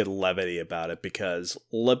very good levity about it because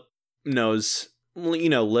Lip knows,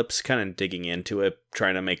 Lip's kind of digging into it,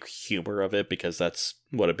 trying to make humor of it because that's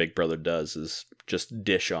what a big brother does, is just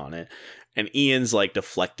dish on it. And Ian's like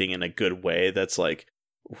deflecting in a good way that's like,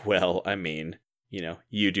 well, I mean,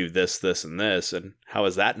 you do this, this, and this, and how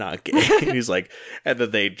is that not gay? And he's like, and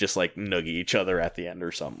then they just like noogie each other at the end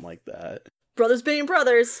or something like that. Brothers being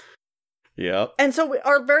brothers. Yep. And so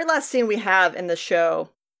our very last scene we have in the show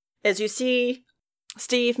is you see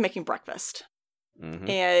Steve making breakfast. Mm-hmm.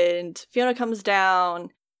 And Fiona comes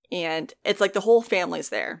down, and it's like the whole family's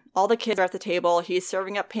there. All the kids are at the table. He's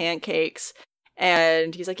serving up pancakes.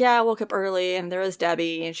 And he's like, yeah, I woke up early, and there was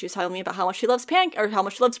Debbie, and she was telling me about how much she loves how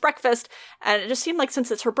much she loves breakfast. And it just seemed like since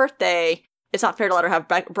it's her birthday, it's not fair to let her have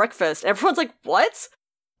breakfast. Everyone's like, what?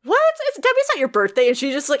 What? Debbie's not your birthday. And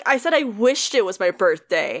she's just like, I said I wished it was my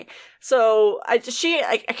birthday. So I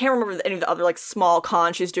can't remember any of the other like small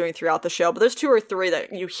cons she's doing throughout the show, but there's 2 or 3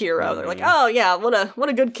 that you hear of. They're like, oh yeah, what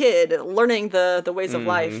a good kid, learning the ways of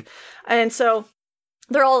life. And so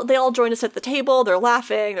they all join us at the table. They're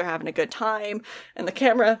laughing. They're having a good time. And the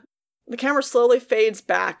camera slowly fades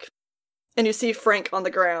back, and you see Frank on the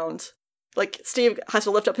ground. Like Steve has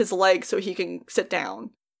to lift up his leg so he can sit down.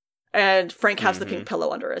 And Frank has the pink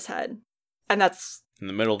pillow under his head. And that's in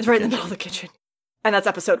the middle of it's the right kitchen. in the middle of the kitchen. And that's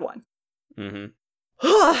episode 1.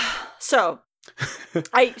 Mm-hmm. So,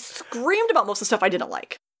 I screamed about most of the stuff I didn't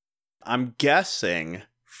like. I'm guessing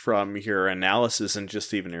from your analysis and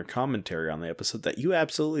just even your commentary on the episode that you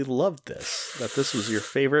absolutely loved this. That this was your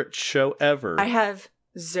favorite show ever. I have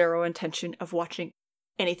zero intention of watching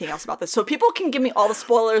anything else about this. So people can give me all the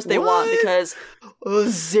spoilers they want because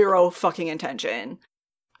zero fucking intention.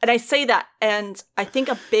 And I say that, and I think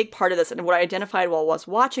a big part of this, and what I identified while I was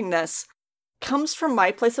watching this, comes from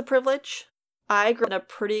my place of privilege. I grew up in a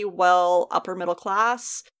pretty well upper middle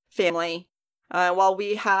class family. While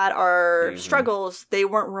we had our struggles, they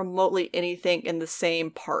weren't remotely anything in the same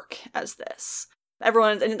park as this.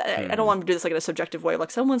 Everyone, and I don't want to do this like in a subjective way, like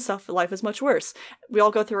someone's life is much worse. We all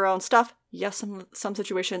go through our own stuff. Yes, some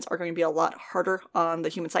situations are going to be a lot harder on the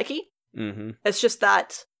human psyche. Mm-hmm. It's just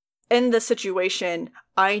that in this situation,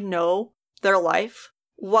 I know their life,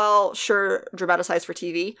 while sure dramatized for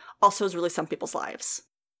TV, also is really some people's lives.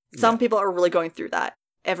 Some people are really going through that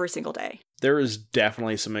every single day. There is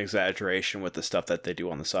definitely some exaggeration with the stuff that they do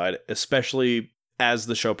on the side, especially as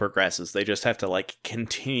the show progresses. They just have to like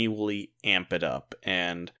continually amp it up,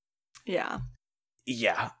 and yeah,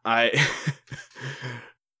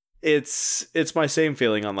 it's my same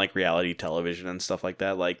feeling on like reality television and stuff like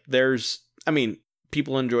that. Like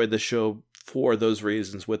people enjoyed the show for those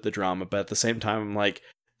reasons with the drama, but at the same time, I'm like,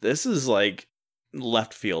 this is like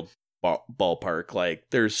left field ballpark. Like,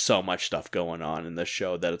 there's so much stuff going on in this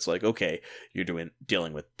show that it's like, okay, you're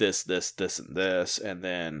dealing with this, and this, and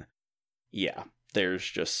then there's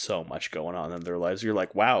just so much going on in their lives. You're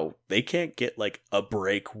like, wow, they can't get like a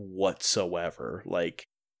break whatsoever. Like,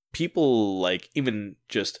 people, like, even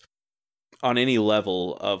just on any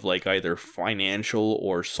level of like either financial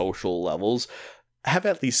or social levels, have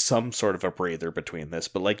at least some sort of a breather between this.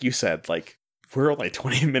 But like you said, like, we're only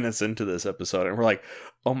 20 minutes into this episode and we're like,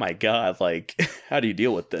 oh my god, like, how do you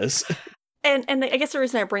deal with this? And I guess the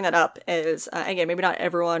reason I bring that up is, again, maybe not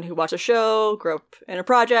everyone who watched a show grew up in a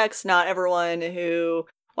projects, not everyone who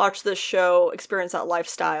watched this show experienced that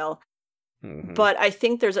lifestyle. Mm-hmm. But I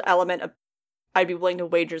think there's an element of, I'd be willing to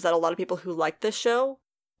wager that a lot of people who like this show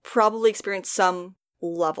probably experience some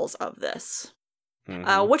levels of this.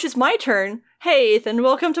 Mm-hmm. Which is my turn. Hey, Ethan,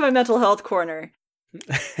 welcome to my mental health corner.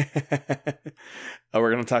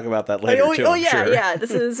 We're going to talk about that later too. Oh yeah, sure. Yeah.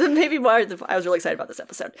 This is maybe why I was really excited about this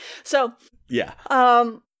episode. So yeah,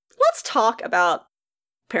 let's talk about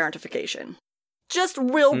parentification. Just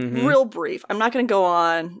real brief. I'm not going to go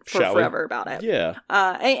on for forever about it. Yeah.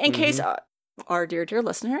 In case our dear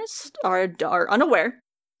listeners are unaware,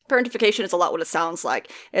 parentification is a lot what it sounds like.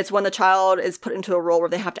 It's when the child is put into a role where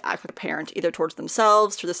they have to act like a parent, either towards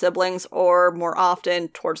themselves, to the siblings, or more often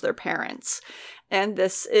towards their parents. And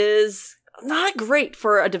this is not great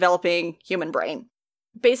for a developing human brain.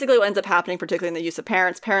 Basically, what ends up happening, particularly in the use of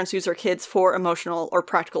parents use their kids for emotional or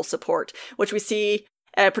practical support, which we see,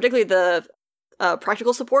 particularly the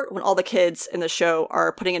practical support, when all the kids in the show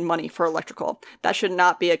are putting in money for electrical. That should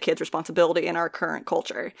not be a kid's responsibility in our current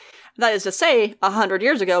culture. That is to say, 100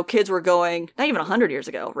 years ago, kids were going, not even 100 years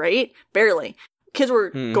ago, right? Barely. Kids were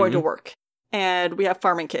going to work. And we have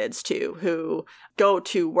farming kids, too, who go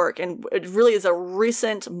to work. And it really is a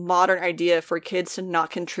recent modern idea for kids to not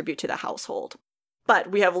contribute to the household. But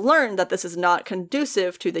we have learned that this is not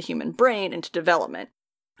conducive to the human brain and to development.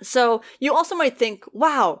 So you also might think,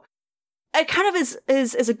 wow, it kind of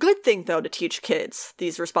is a good thing, though, to teach kids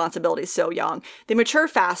these responsibilities so young. They mature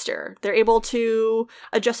faster. They're able to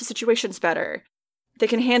adjust to situations better. They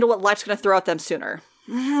can handle what life's going to throw at them sooner.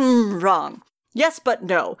 Wrong. Yes, but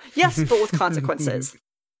no. Yes, but with consequences.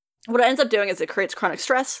 What it ends up doing is it creates chronic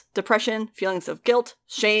stress, depression, feelings of guilt,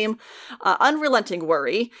 shame, unrelenting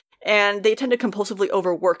worry, and they tend to compulsively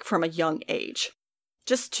overwork from a young age,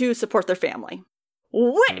 just to support their family.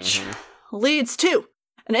 Which leads to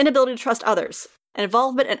an inability to trust others, an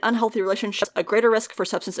involvement in unhealthy relationships, a greater risk for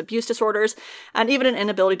substance abuse disorders, and even an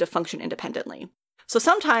inability to function independently. So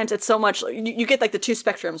sometimes it's so much, you get like the two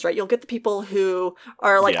spectrums, right? You'll get the people who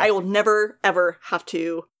are like, I will never, ever have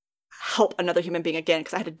to help another human being again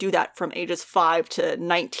because I had to do that from ages 5 to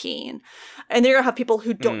 19. And then you're going to have people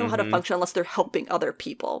who don't know how to function unless they're helping other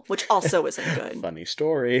people, which also isn't good. Funny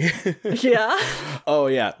story. Yeah. Oh,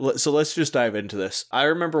 yeah. So let's just dive into this. I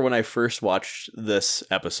remember when I first watched this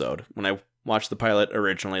episode, when I watched the pilot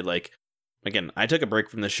originally, like, again, I took a break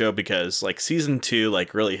from the show because, like, season 2,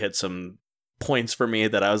 like, really hit some points for me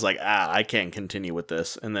that I was like, I can't continue with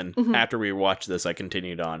this. And then after we watched this, I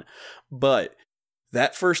continued on. But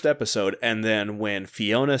that first episode, and then when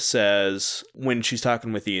Fiona says, when she's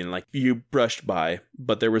talking with Ian, like, you brushed by,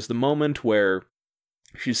 but there was the moment where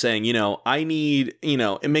she's saying, I need,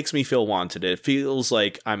 it makes me feel wanted. It feels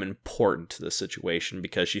like I'm important to the situation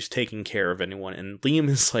because she's taking care of anyone. And Liam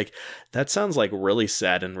is like, that sounds like really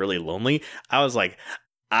sad and really lonely. I was like,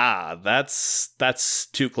 that's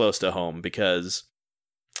too close to home because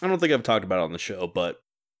I don't think I've talked about it on the show, but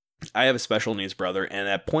I have a special needs brother, and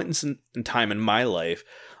at points in time in my life,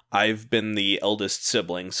 I've been the eldest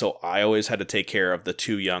sibling, so I always had to take care of the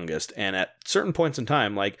 2 youngest, and at certain points in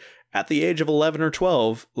time, like at the age of 11 or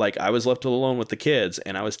 12, like I was left alone with the kids,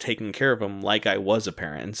 and I was taking care of them like I was a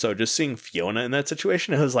parent, and so just seeing Fiona in that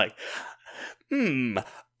situation, I was like,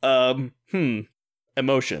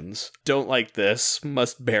 emotions. Don't like this,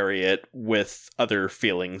 must bury it with other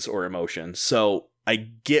feelings or emotions, so I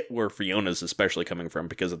get where Fiona's especially coming from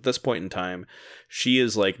because at this point in time, she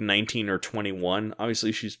is like 19 or 21.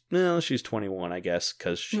 Obviously, she's 21, I guess,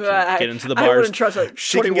 because she can get into the bars. I wouldn't trust like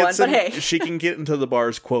 21, but hey. She can get into the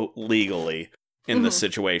bars, quote, legally in this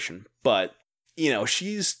situation. But,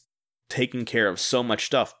 she's taking care of so much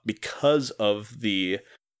stuff because of the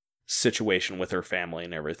situation with her family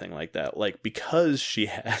and everything like that. Like, because she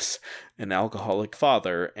has an alcoholic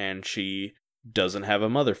father and she doesn't have a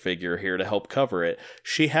mother figure here to help cover it.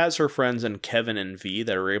 She has her friends in Kevin and V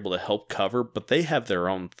that are able to help cover, but they have their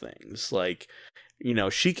own things. Like,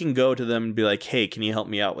 she can go to them and be like, hey, can you help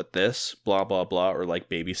me out with this? Blah, blah, blah, or like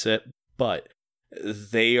babysit. But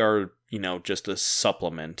they are, just a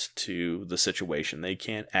supplement to the situation. They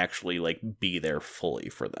can't actually like be there fully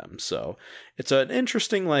for them. So it's an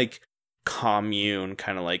interesting like commune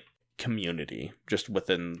kind of like community just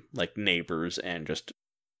within like neighbors and just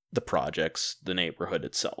the projects, the neighborhood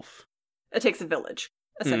itself. It takes a village,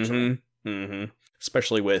 essentially.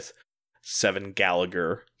 Especially with 7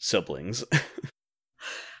 Gallagher siblings.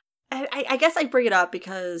 I guess I bring it up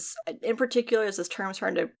because, in particular, as this term is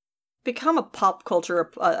starting to become a pop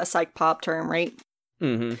culture, a psych pop term, right?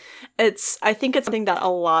 I think it's something that a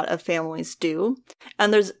lot of families do,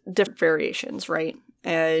 and there's different variations, right?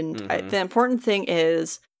 And the important thing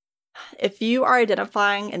is, if you are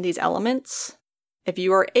identifying in these elements, if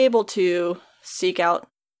you are able to seek out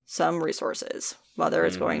some resources, whether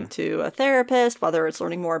it's going to a therapist, whether it's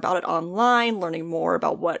learning more about it online, learning more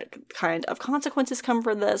about what kind of consequences come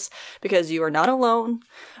from this, because you are not alone.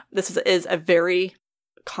 This is a very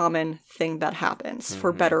common thing that happens,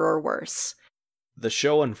 for better or worse. The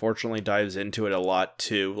show unfortunately dives into it a lot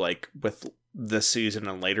too, like with this season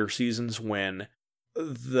and later seasons when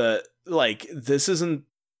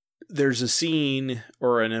there's a scene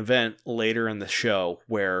or an event later in the show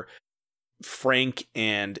where Frank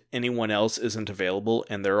and anyone else isn't available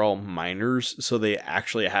and they're all minors, so they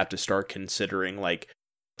actually have to start considering like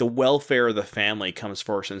the welfare of the family comes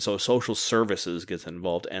first, and so social services gets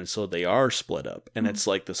involved, and so they are split up. And it's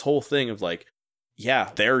like this whole thing of like, yeah,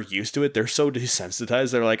 they're used to it, they're so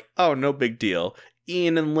desensitized, they're like, oh, no big deal.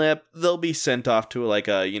 Ian and Lip, they'll be sent off to like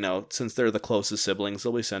a, since they're the closest siblings,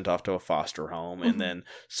 they'll be sent off to a foster home, and then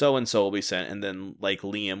so-and-so will be sent, and then like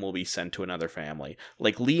Liam will be sent to another family.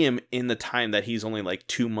 Like Liam, in the time that he's only like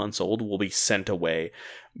 2 months old, will be sent away,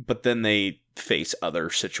 but then they face other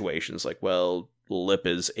situations like, well, Lip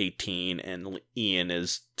is 18 and Ian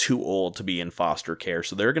is too old to be in foster care.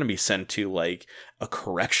 So they're going to be sent to like a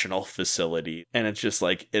correctional facility. And it's just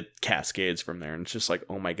like, it cascades from there. And it's just like,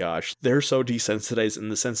 oh my gosh, they're so desensitized in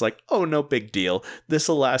the sense like, oh, no big deal. This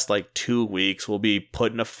will last like 2 weeks. We'll be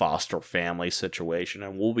put in a foster family situation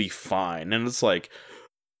and we'll be fine. And it's like,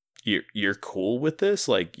 you're cool with this?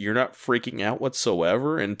 Like, you're not freaking out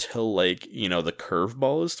whatsoever until like, you know, the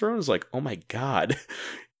curveball is thrown. It's like, oh my God.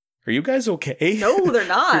 Are you guys okay? No, they're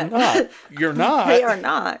not. You're not. They are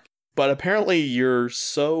not. But apparently you're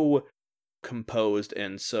so composed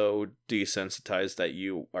and so desensitized that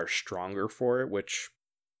you are stronger for it, which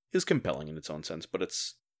is compelling in its own sense, but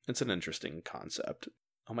it's an interesting concept.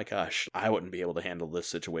 Oh my gosh, I wouldn't be able to handle this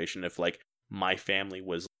situation if like my family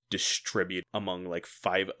was distributed among like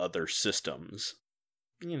 5 other systems.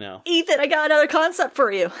 You know. Ethan, I got another concept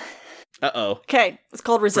for you. Uh-oh. Okay, it's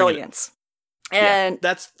called resilience. And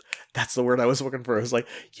yeah, that's the word I was looking for. I was like,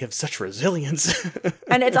 you have such resilience.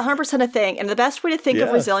 And it's 100% a thing. And the best way to think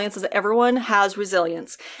of resilience is that everyone has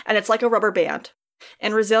resilience. And it's like a rubber band.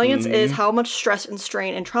 And resilience is how much stress and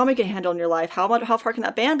strain and trauma you can handle in your life. How far can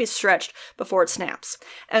that band be stretched before it snaps?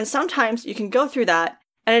 And sometimes you can go through that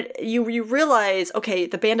and you realize, okay,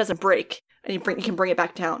 the band doesn't break. And you can bring it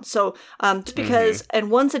back down. So just because in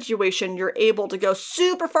one situation you're able to go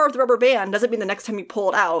super far with the rubber band doesn't mean the next time you pull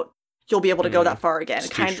it out, you'll be able to go that far again. It's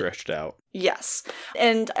too stretched out. Yes.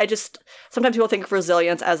 And sometimes people think of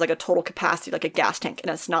resilience as like a total capacity, like a gas tank,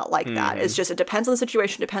 and it's not like that. It's just, it depends on the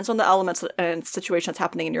situation, depends on the elements and situation that's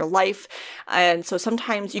happening in your life. And so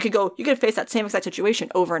sometimes you could face that same exact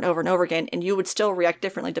situation over and over and over again, and you would still react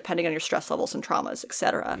differently depending on your stress levels and traumas,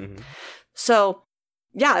 etc. So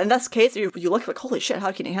yeah, in this case, you look like, holy shit,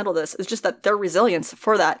 how can you handle this? It's just that their resilience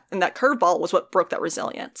for that, and that curveball was what broke that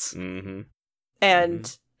resilience.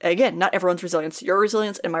 And again, not everyone's resilience. Your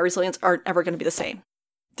resilience and my resilience aren't ever going to be the same.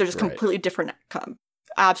 They're just completely different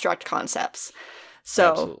abstract concepts. So,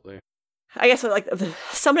 absolutely. I guess like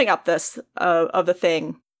summing up this of the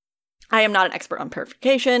thing, I am not an expert on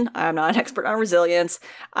purification. I am not an expert on resilience.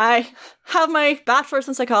 I have my bachelor's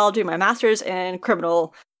in psychology, my master's in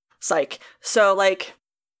criminal psych. So like,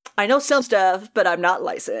 I know some stuff, but I'm not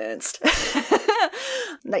licensed.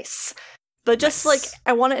 Nice. But just like,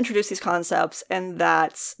 I want to introduce these concepts, and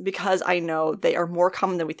that's because I know they are more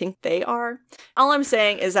common than we think they are. All I'm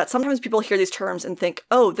saying is that sometimes people hear these terms and think,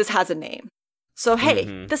 oh, this has a name. So,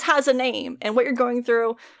 hey, this has a name. And what you're going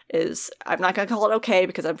through is, I'm not going to call it okay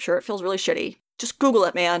because I'm sure it feels really shitty. Just Google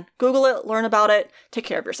it, man. Google it, learn about it, take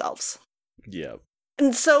care of yourselves. Yeah.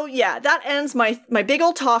 And so, yeah, that ends my big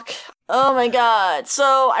old talk. Oh my God.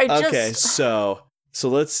 So Okay, so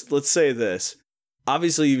let's say this.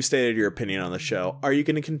 Obviously, you've stated your opinion on the show. Are you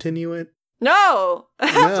going to continue it? No,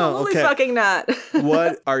 absolutely okay. fucking not.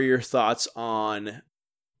 What are your thoughts on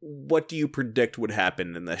what do you predict would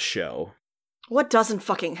happen in this show? What doesn't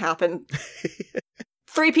fucking happen?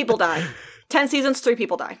 3 people die. 10 seasons, 3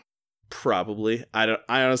 people die. Probably. I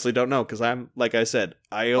honestly don't know, because I'm, like I said,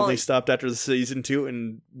 I only stopped after the season 2,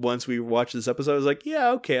 and once we watched this episode, I was like,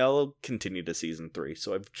 yeah, okay, I'll continue to season 3.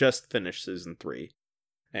 So I've just finished season 3.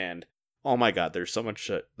 And oh my God, there's so much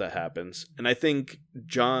shit that happens. And I think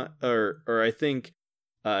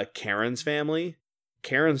Karen's family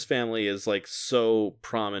is like so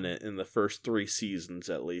prominent in the first 3 seasons,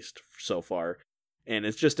 at least so far. And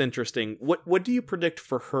it's just interesting. What do you predict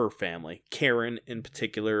for her family? Karen in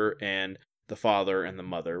particular, and the father and the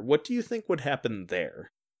mother. What do you think would happen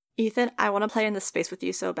there? Ethan, I want to play in this space with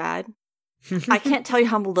you so bad. I can't tell you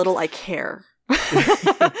how little I care.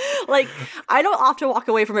 Like, I don't often walk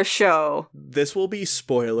away from a show. This will be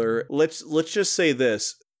spoiler. Let's just say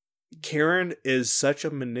this. Karen is such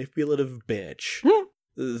a manipulative bitch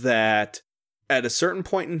that at a certain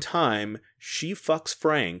point in time, she fucks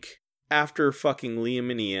Frank after fucking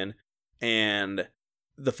Liam and Ian, and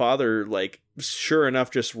the father, like, sure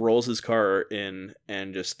enough, just rolls his car in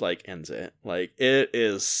and just, like, ends it. Like, it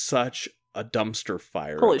is such a dumpster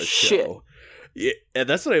fire. Holy of a shit. show. Yeah, and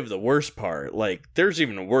that's not even the worst part. Like, there's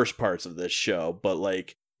even worse parts of this show, but,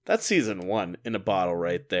 like, that's season 1 in a bottle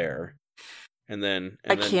right there. And then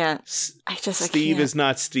Steve is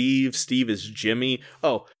not Steve. Steve is Jimmy.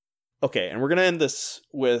 Oh, okay. And we're gonna end this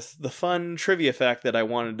with the fun trivia fact that I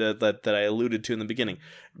wanted to that I alluded to in the beginning.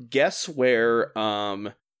 Guess where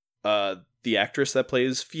the actress that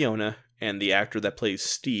plays Fiona and the actor that plays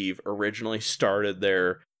Steve originally started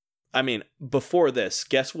their. I mean, before this,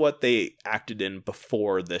 guess what they acted in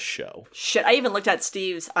before this show? Shit, I even looked at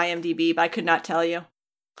Steve's IMDb, but I could not tell you.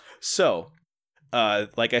 So,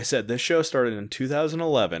 like I said, this show started in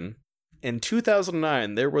 2011. In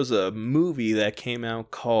 2009, there was a movie that came out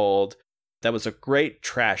called that was a great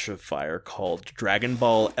trash of fire called Dragon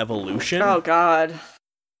Ball Evolution. Oh, God.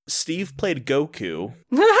 Steve played Goku,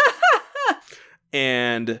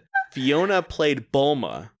 and Fiona played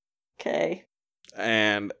Bulma. Okay.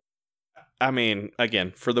 And, I mean,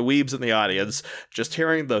 again, for the weebs in the audience, just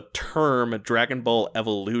hearing the term Dragon Ball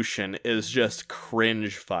Evolution is just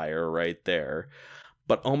cringe fire right there.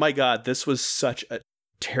 But, oh my god, this was such a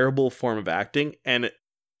terrible form of acting, and,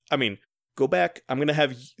 I mean... Go back. I'm going to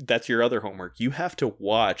have... That's your other homework. You have to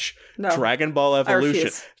watch Dragon Ball Evolution.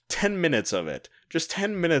 10 minutes of it. Just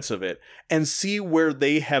 10 minutes of it. And see where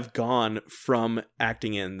they have gone from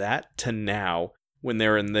acting in that to now when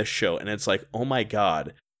they're in this show. And it's like, oh my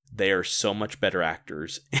god, they are so much better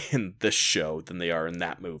actors in this show than they are in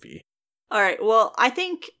that movie. All right. Well, I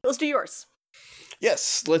think... Let's do yours.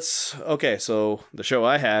 Yes, let's... Okay, so the show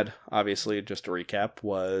I had, obviously, just to recap,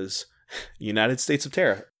 was United States of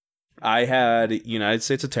Terror. I had United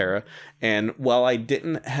States of Terror, and while I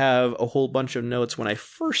didn't have a whole bunch of notes when I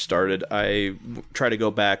first started, I try to go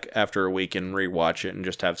back after a week and rewatch it and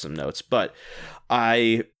just have some notes. But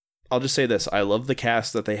I'll just say this. I love the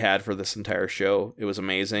cast that they had for this entire show. It was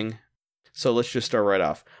amazing. So let's just start right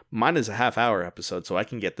off. Mine is a half-hour episode, so I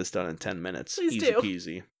can get this done in 10 minutes. Please Easy do.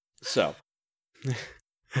 peasy. So,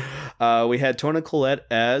 we had Toni Collette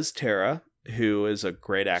as Tara, who is a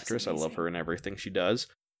great actress. I love her in everything she does.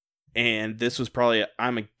 And this was probably,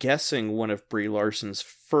 I'm guessing, one of Brie Larson's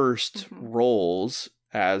first roles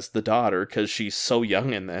as the daughter, because she's so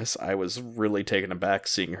young in this. I was really taken aback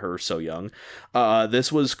seeing her so young.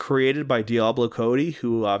 This was created by Diablo Cody,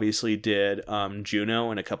 who obviously did Juno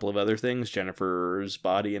and a couple of other things, Jennifer's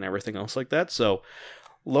Body and everything else like that. So,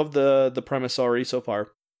 love the premise already so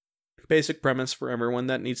far. Basic premise for everyone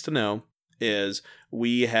that needs to know is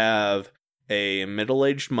we have a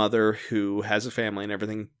middle-aged mother who has a family and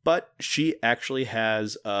everything, but she actually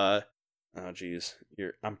has I'm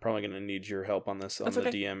probably going to need your help on this. That's on the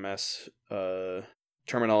DMS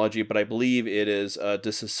terminology, but I believe it is a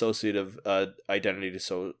dissociative identity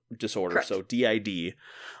disorder. Correct. So DID.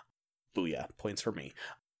 Booyah, points for me.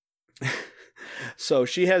 So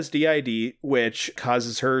she has DID, which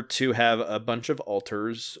causes her to have a bunch of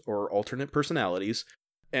alters or alternate personalities.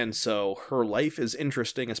 And so her life is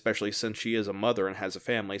interesting, especially since she is a mother and has a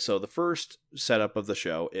family. So the first setup of the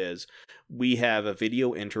show is we have a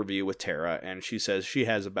video interview with Tara, and she says she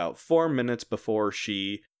has about 4 minutes before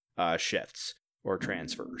she shifts or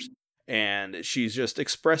transfers. And she's just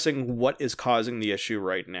expressing what is causing the issue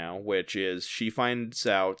right now, which is she finds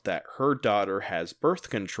out that her daughter has birth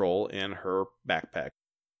control in her backpack.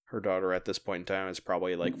 Her daughter at this point in time is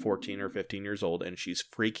probably like 14 or 15 years old, and she's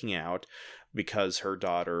freaking out because her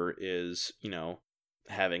daughter is,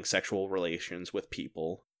 having sexual relations with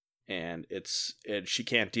people, and she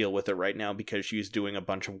can't deal with it right now because she's doing a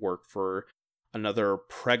bunch of work for another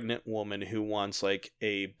pregnant woman who wants like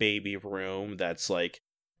a baby room that's like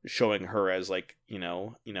showing her as like,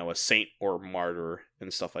 a saint or martyr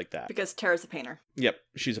and stuff like that. Because Tara's a painter. Yep.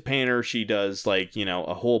 She's a painter. She does like,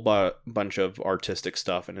 a whole bunch of artistic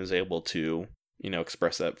stuff and is able to,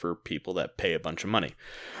 express that for people that pay a bunch of money.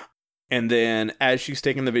 And then as she's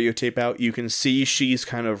taking the videotape out, you can see she's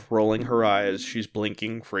kind of rolling her eyes. She's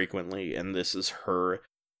blinking frequently, and this is her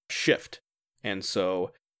shift. And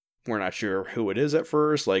so we're not sure who it is at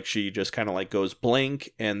first. Like, she just kind of like goes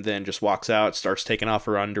blink and then just walks out, starts taking off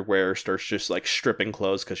her underwear, starts just like stripping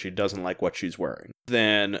clothes because she doesn't like what she's wearing.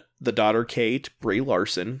 Then the daughter, Kate, Brie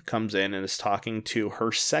Larson, comes in and is talking to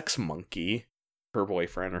her sex monkey, her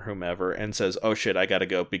boyfriend or whomever, and says, oh shit, I gotta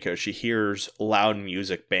go, because she hears loud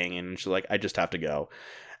music banging and she's like, I just have to go.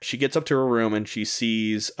 She gets up to her room and she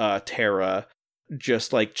sees Tara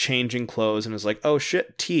just like changing clothes and is like, oh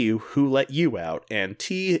shit, T, who let you out? And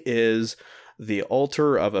T is the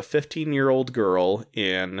alter of a 15-year-old girl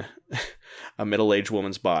in a middle-aged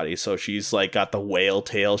woman's body. So she's like got the whale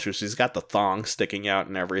tail, she's got the thong sticking out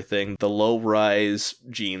and everything, the low-rise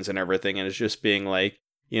jeans and everything, and it's just being like,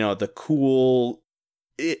 the cool...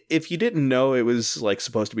 If you didn't know it was like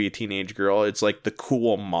supposed to be a teenage girl, it's like the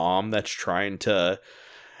cool mom that's trying to...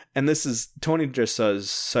 And Toni just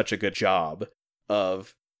does such a good job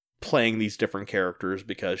of playing these different characters,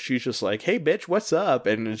 because she's just like, hey bitch, what's up?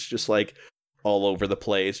 And it's just like all over the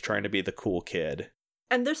place trying to be the cool kid.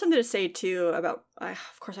 And there's something to say too about,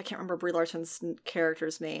 of course I can't remember Brie Larson's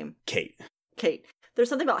character's name. Kate. There's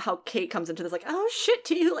something about how Kate comes into this like, oh shit,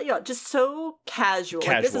 T, who let you out? Just so casual.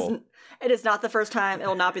 Like, it is not the first time. It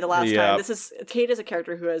will not be the last time. Kate is a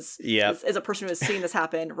character who is a person who has seen this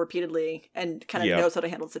happen repeatedly and kind of knows how to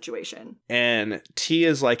handle the situation. And T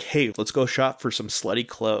is like, hey, let's go shop for some slutty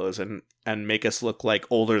clothes and make us look like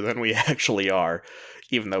older than we actually are.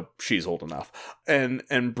 even though she's old enough.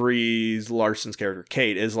 And Brie Larson's character,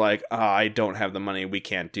 Kate, is like, I don't have the money. We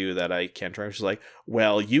can't do that. I can't drive. She's like,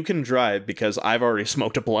 well, you can drive because I've already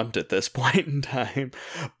smoked a blunt at this point in time.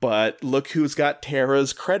 But look who's got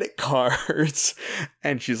Tara's credit cards.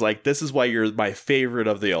 And she's like, this is why you're my favorite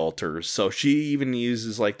of the alters. So she even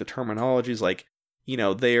uses like the terminologies like, you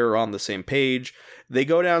know, they are on the same page. They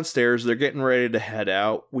go downstairs. They're getting ready to head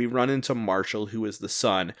out. We run into Marshall, who is the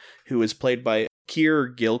son, who is played by Keir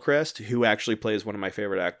Gilchrist, who actually plays one of my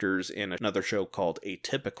favorite actors in another show called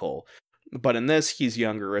Atypical. But in this, he's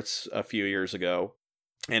younger. It's a few years ago.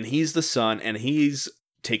 And he's the son, and he's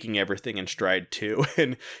taking everything in stride too.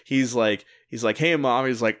 And he's like, hey, Mom.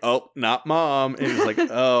 He's like, oh, not Mom. And he's like,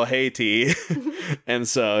 oh, hey, T. And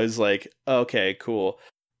so he's like, okay, cool.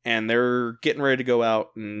 And they're getting ready to go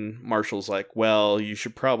out, and Marshall's like, well, you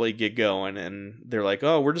should probably get going. And they're like,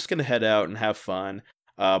 oh, we're just going to head out and have fun.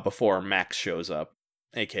 Before Max shows up,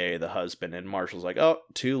 aka the husband, and Marshall's like, oh,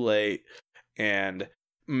 too late. And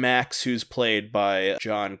Max, who's played by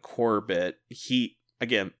John Corbett,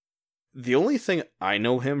 again, the only thing I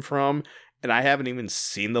know him from, and I haven't even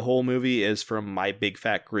seen the whole movie, is from My Big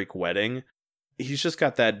Fat Greek Wedding. He's just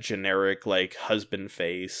got that generic, like, husband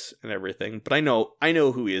face and everything. But I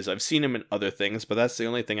know who he is. I've seen him in other things, but that's the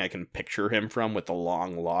only thing I can picture him from, with the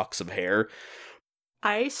long locks of hair.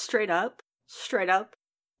 I straight up,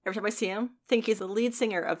 every time I see him, think he's the lead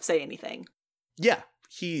singer of Say Anything. Yeah,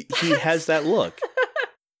 he has that look.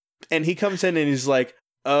 And he comes in and he's like,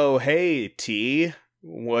 oh, hey, T,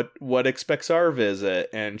 what expects our visit?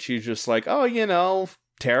 And she's just like, oh, you know,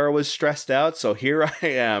 Tara was stressed out, so here I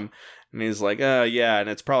am. And he's like, yeah, and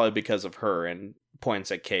it's probably because of her, and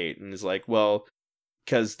points at Kate. And he's like, well,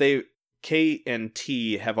 because Kate and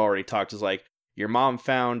T have already talked. Is like, your mom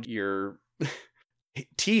found your...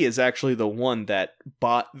 T is actually the one that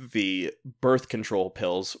bought the birth control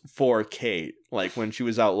pills for Kate, like when she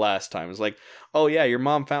was out last time. It's like, oh yeah, your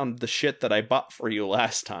mom found the shit that I bought for you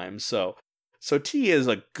last time. So T is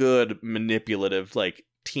a good manipulative, like,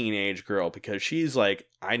 teenage girl, because she's like,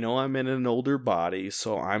 I know I'm in an older body,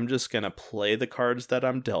 so I'm just gonna play the cards that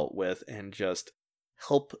I'm dealt with and just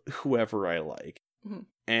help whoever I like. Mm-hmm.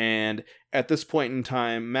 And at this point in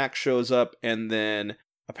time, Max shows up, and then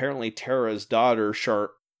apparently Tara's daughter,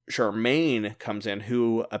 Charmaine, comes in,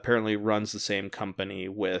 who apparently runs the same company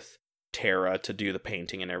with Tara to do the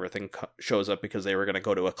painting and everything, shows up because they were going to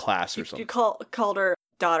go to a class or something. You called her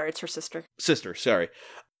daughter, it's her sister. Sister, sorry.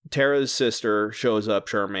 Tara's sister shows up,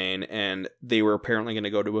 Charmaine, and they were apparently going to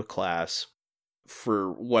go to a class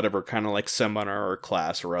for whatever kind of like seminar or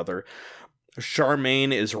class or other.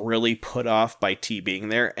 Charmaine is really put off by T being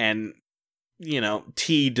there, and you know,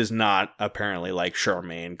 T does not apparently like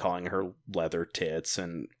Charmaine, calling her leather tits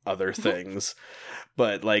and other things,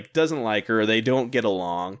 but like doesn't like her. They don't get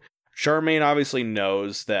along. Charmaine obviously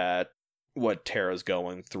knows that what Tara's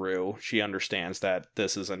going through. She understands that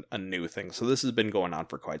this isn't a new thing. So this has been going on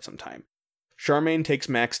for quite some time. Charmaine takes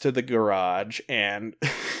Max to the garage, and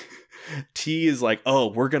T is like,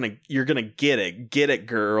 oh, you're gonna get it,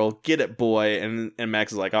 girl, get it, boy. And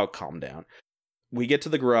Max is like, oh, calm down. We get to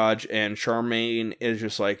the garage, and Charmaine is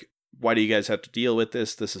just like, why do you guys have to deal with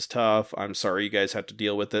this? This is tough. I'm sorry you guys have to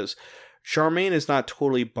deal with this. Charmaine is not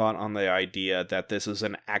totally bought on the idea that this is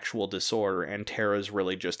an actual disorder, and Tara's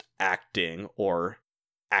really just acting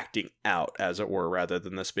out, as it were, rather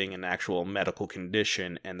than this being an actual medical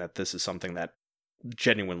condition, and that this is something that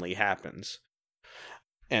genuinely happens.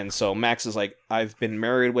 And so Max is like, I've been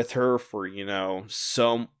married with her for, you know,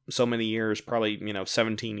 so many years, probably, you know,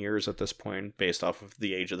 17 years at this point, based off of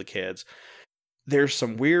the age of the kids. There's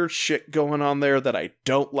some weird shit going on there that I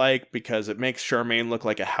don't like, because it makes Charmaine look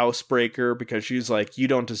like a housebreaker, because she's like, you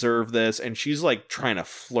don't deserve this. And she's like trying to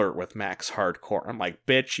flirt with Max hardcore. I'm like,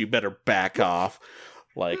 bitch, you better back off.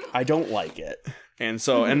 Like, I don't like it. And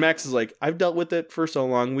so, and Max is like, I've dealt with it for so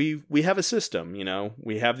long. We have a system, you know,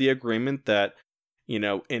 we have the agreement that, you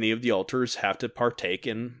know, any of the alters have to partake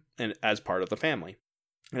in as part of the family.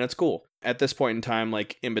 And it's cool. At this point in time,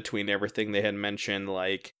 like, in between everything they had mentioned,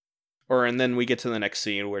 like, and then we get to the next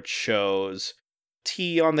scene, which shows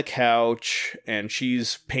T on the couch, and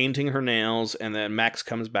she's painting her nails, and then Max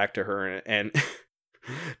comes back to her, and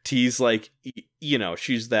T's like, you know,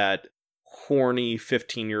 she's that horny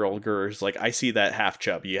 15-year-old girl who's like, I see that half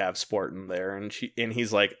chub you have sporting there, and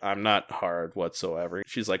he's like, I'm not hard whatsoever.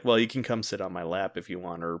 She's like, well, you can come sit on my lap if you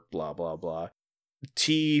want, or blah blah blah.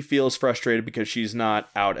 T feels frustrated because she's not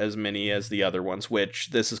out as many as the other ones,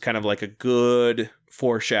 which this is kind of like a good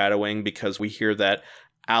foreshadowing, because we hear that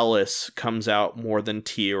Alice comes out more than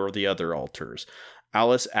T or the other alters.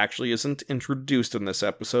 Alice actually isn't introduced in this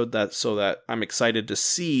episode, so that I'm excited to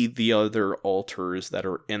see the other alters that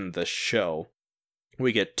are in the show.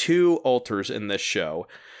 We get 2 alters in this show,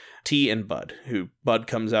 T and Bud, who Bud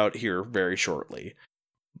comes out here very shortly.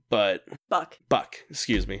 But Buck,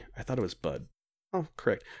 excuse me. I thought it was Bud. Oh,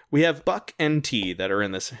 correct. We have Buck and T that are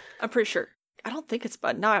in this. I'm pretty sure. I don't think it's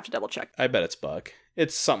Bud. Now I have to double check. I bet it's Buck.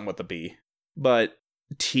 It's something with a B. But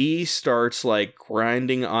T starts like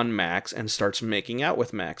grinding on Max and starts making out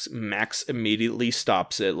with Max. Max immediately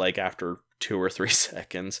stops it like after 2 or 3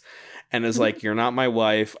 seconds and is like, "You're not my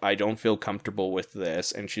wife. I don't feel comfortable with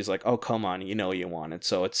this." And she's like, "Oh, come on. You know you want it."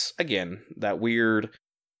 So it's, again, that weird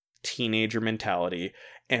teenager mentality.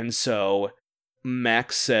 And so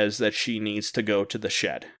Max says that she needs to go to the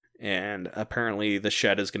shed. And apparently the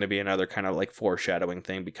shed is going to be another kind of like foreshadowing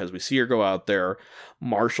thing, because we see her go out there.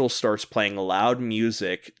 Marshall starts playing loud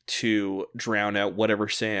music to drown out whatever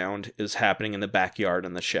sound is happening in the backyard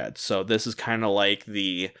in the shed. So this is kind of like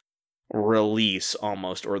the release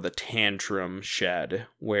almost, or the tantrum shed,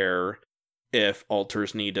 where if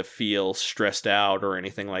alters need to feel stressed out or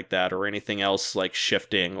anything like that, or anything else like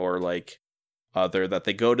shifting or like other, that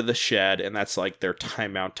they go to the shed, and that's like their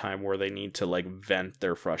timeout time where they need to like vent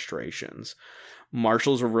their frustrations.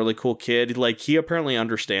 Marshall's a really cool kid. Like, he apparently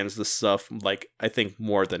understands this stuff, like, I think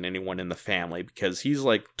more than anyone in the family, because he's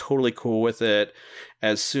like totally cool with it.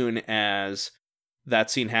 As soon as that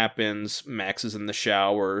scene happens, Max is in the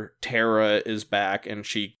shower, Tara is back, and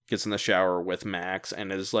she gets in the shower with Max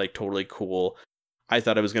and is like totally cool. I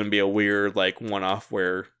thought it was going to be a weird like one-off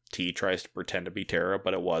where T tries to pretend to be Tara,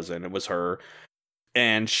 but it wasn't. It was her.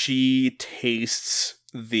 And she tastes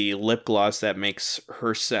the lip gloss that makes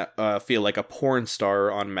her feel like a porn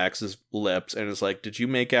star on Max's lips, and is like, "Did you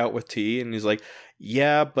make out with T?" And he's like,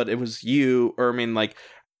 "Yeah, but it was you." Or, I mean, like,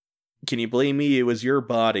 "Can you blame me? It was your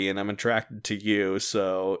body, and I'm attracted to you."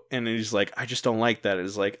 So, and he's like, "I just don't like that."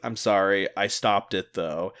 It's like, "I'm sorry, I stopped it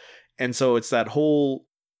though." And so it's that whole,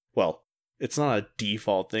 well, it's not a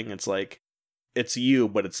default thing. It's like, it's you,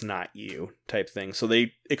 but it's not you type thing. So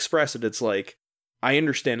they express it. It's like, I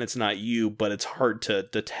understand it's not you, but it's hard to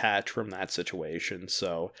detach from that situation.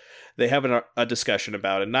 So they have a discussion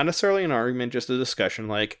about it. Not necessarily an argument, just a discussion.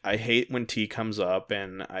 Like, I hate when T comes up,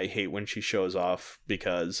 and I hate when she shows off,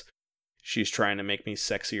 because she's trying to make me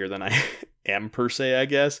sexier than I am, per se, I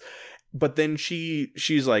guess. But then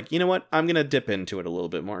she's like, "You know what? I'm going to dip into it a little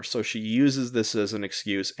bit more." So she uses this as an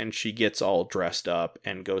excuse, and she gets all dressed up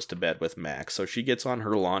and goes to bed with Max. So she gets on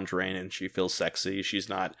her lingerie and she feels sexy. She's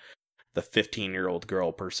not the 15-year-old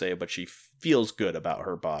girl per se, but she feels good about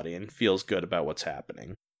her body and feels good about what's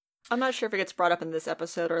happening. I'm not sure if it gets brought up in this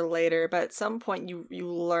episode or later, but at some point you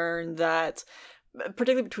learn that,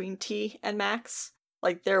 particularly between T and Max,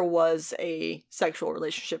 like, there was a sexual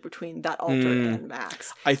relationship between that alter and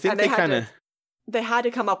Max. I think they kind of... They had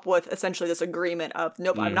to come up with essentially this agreement of,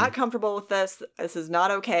 nope, I'm not comfortable with this. This is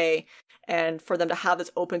not okay. And for them to have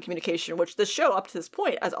this open communication, which the show up to this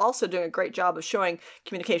point is also doing a great job of showing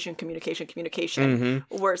communication,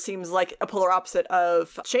 where it seems like a polar opposite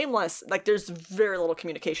of Shameless. Like, there's very little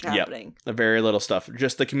communication happening. Yep, very little stuff.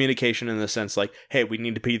 Just the communication in the sense like, "Hey, we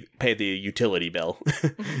need to pay the utility bill."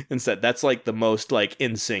 Instead, that's like the most like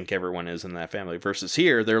in sync everyone is in that family. Versus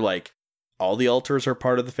here, they're like, all the alters are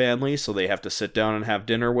part of the family, so they have to sit down and have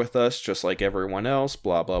dinner with us just like everyone else,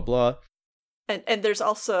 blah, blah, blah. And there's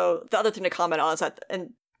also, the other thing to comment on is that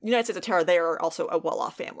in United States of Terror, they are also a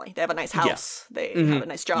well-off family. They have a nice house. Yeah. They have a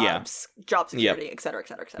nice job security, et cetera, et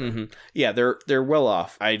cetera, et cetera. Yeah, they're well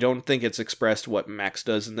off. I don't think it's expressed what Max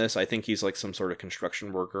does in this. I think he's like some sort of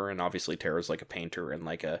construction worker, and obviously Tara's like a painter and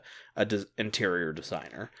like a interior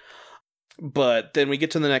designer. But then we get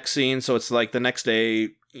to the next scene, so it's like the next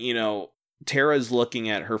day, you know, Tara's looking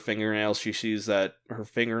at her fingernails. She sees that her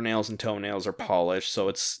fingernails and toenails are polished. So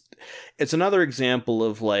it's another example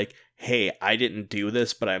of like, hey, I didn't do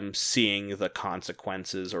this, but I'm seeing the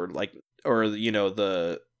consequences, or you know,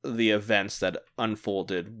 the events that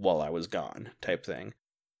unfolded while I was gone type thing.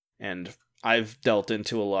 And I've dealt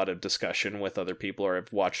into a lot of discussion with other people, or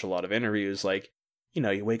I've watched a lot of interviews. Like, you know,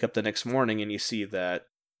 you wake up the next morning and you see that,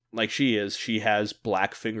 like she has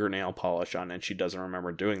black fingernail polish on, and she doesn't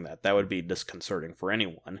remember doing that. That would be disconcerting for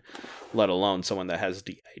anyone, let alone someone that has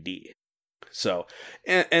DID. So,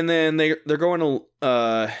 and then they're going to,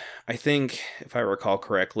 I think, if I recall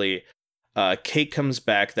correctly, Kate comes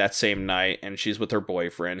back that same night, and she's with her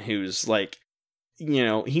boyfriend, who's like, you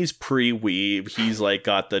know, he's pre-weeb. He's like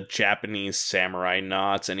got the Japanese samurai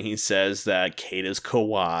knots, and he says that Kate is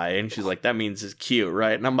kawaii, and she's like, that means it's cute,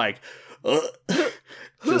 right? And I'm like, ugh.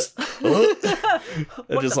 just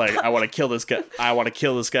just like, I want to kill this guy. I want to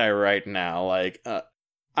kill this guy right now. Like,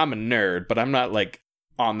 I'm a nerd, but I'm not like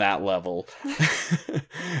on that level.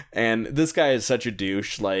 And this guy is such a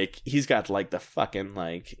douche. Like, he's got like the fucking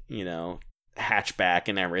like, you know, hatchback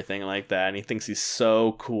and everything like that, and he thinks he's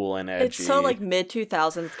so cool and edgy. It's so like mid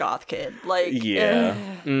 2000s goth kid. Like, yeah.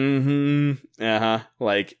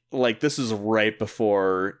 Like this is right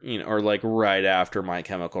before, you know, or like right after My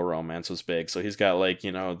Chemical Romance was big. So he's got like,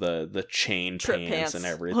 you know, the chain pants and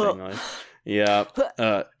everything. Like, yeah.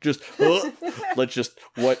 Let's just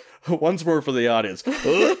once more for the audience.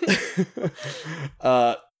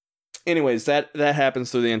 Anyways, that happens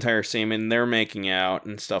through the entire scene, and they're making out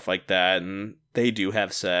and stuff like that, and they do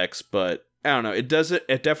have sex, but I don't know. It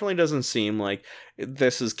definitely doesn't seem like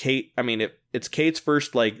this is Kate. I mean, it's Kate's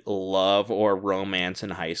first like love or romance in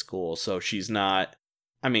high school, so she's not.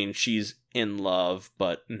 I mean, she's in love,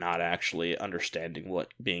 but not actually understanding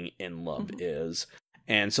what being in love is.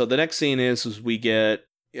 And so the next scene is we get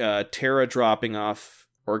Tara dropping off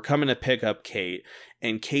or coming to pick up Kate.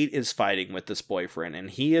 And Kate is fighting with this boyfriend, and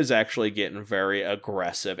he is actually getting very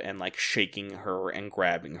aggressive and like shaking her and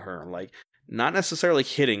grabbing her, like not necessarily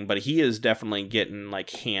hitting, but he is definitely getting like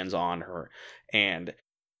hands on her. And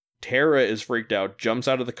Tara is freaked out, jumps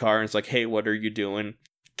out of the car, and is like, "Hey, what are you doing?"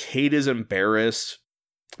 Kate is embarrassed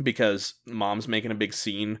because mom's making a big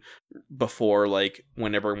scene before, like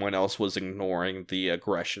when everyone else was ignoring the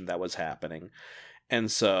aggression that was happening.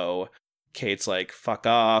 And so Kate's like, "Fuck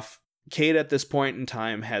off." Kate at this point in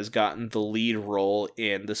time has gotten the lead role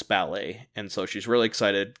in this ballet, and so she's really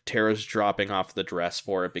excited. Tara's dropping off the dress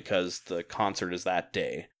for it because the concert is that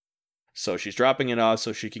day. So she's dropping it off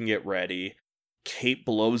so she can get ready. Kate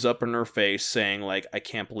blows up in her face saying, like, "I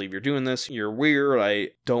can't believe you're doing this. You're weird. I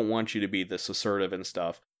don't want you to be this assertive and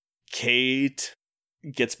stuff." Kate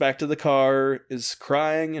gets back to the car, is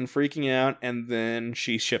crying and freaking out, and then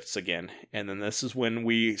she shifts again. And then this is when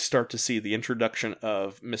we start to see the introduction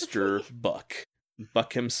of Mr. Buck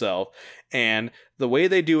himself. And the way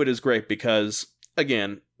they do it is great because,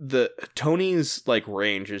 again, the Tony's like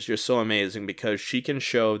range is just so amazing because she can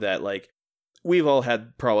show that, like, we've all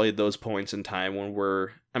had probably those points in time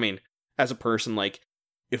when as a person, like,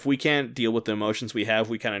 if we can't deal with the emotions we have,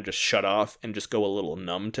 we kind of just shut off and just go a little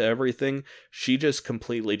numb to everything. She just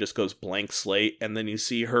completely just goes blank slate, and then you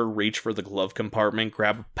see her reach for the glove compartment,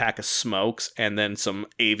 grab a pack of smokes, and then some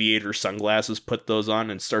aviator sunglasses, put those on,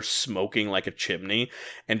 and start smoking like a chimney,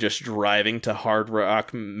 and just driving to hard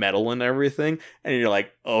rock metal and everything. And you're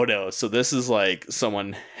like, oh no, so this is like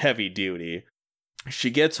someone heavy duty. She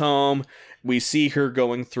gets home, we see her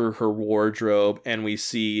going through her wardrobe, and we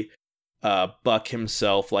see Buck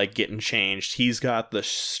himself like getting changed. He's got the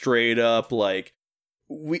straight up like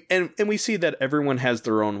we see that everyone has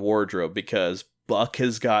their own wardrobe because Buck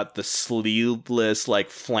has got the sleeveless like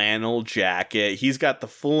flannel jacket. He's got the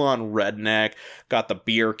full on redneck, got the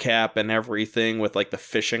beer cap and everything with like the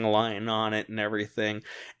fishing line on it and everything.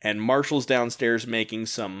 And Marshall's downstairs making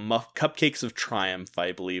some cupcakes of triumph,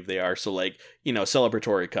 I believe they are. So like, you know,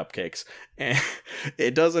 celebratory cupcakes. And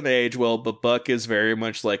it doesn't age well, but Buck is very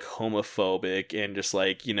much like homophobic and just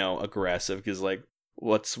like, you know, aggressive because like,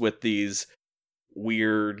 what's with these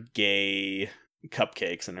weird gay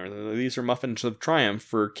cupcakes and everything? These are muffins of triumph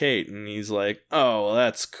for Kate. And he's like, oh, well,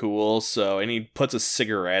 that's cool. So, and he puts a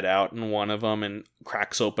cigarette out in one of them and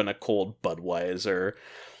cracks open a cold Budweiser.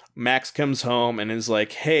 Max comes home and is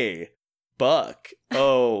like, hey, Buck.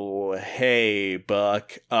 Oh, hey,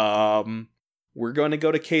 Buck. We're going to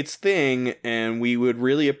go to Kate's thing and we would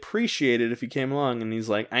really appreciate it if you came along. And he's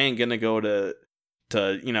like, I ain't going to go to,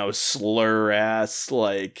 you know, slur ass,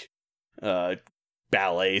 like,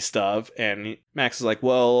 ballet stuff. And Max is like,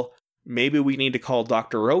 well, maybe we need to call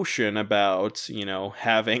Dr. Ocean about, you know,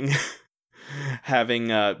 having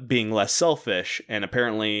being less selfish. And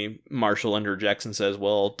apparently Marshall interjects and says,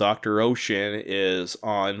 well, Dr. Ocean is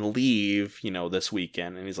on leave, you know, this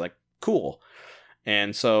weekend. And he's like, cool.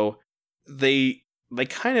 And so they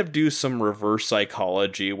kind of do some reverse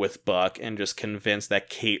psychology with Buck and just convince that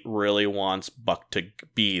Kate really wants Buck to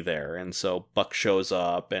be there. And so Buck shows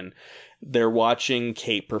up and they're watching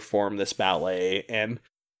Kate perform this ballet, and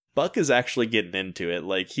Buck is actually getting into it.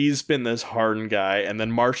 Like, he's been this hardened guy, and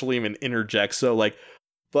then Marshall even interjects. So, like,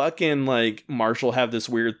 Buck and, like, Marshall have this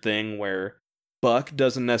weird thing where Buck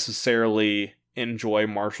doesn't necessarily enjoy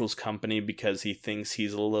Marshall's company because he thinks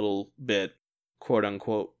he's a little bit,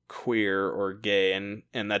 quote-unquote, queer or gay, and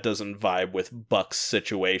that doesn't vibe with Buck's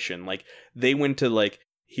situation. Like, they went to, like,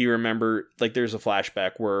 he there's a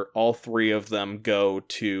flashback where all three of them go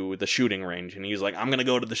to the shooting range, and he's like, I'm gonna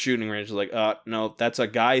go to the shooting range. He's like, no, that's a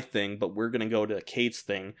guy thing, but we're gonna go to Kate's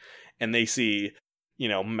thing. And they see,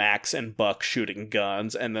 Max and Buck shooting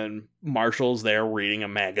guns, and then Marshall's there reading a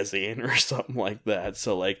magazine or something like that.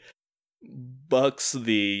 So, like, Buck's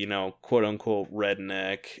the, quote unquote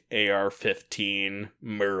redneck AR-15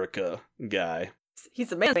 America guy.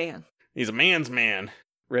 He's a man's man. He's a man's man,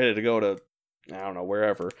 ready to go to, I don't know,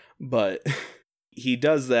 wherever. But he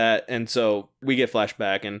does that, and so we get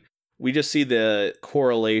flashback, and we just see the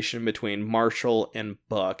correlation between Marshall and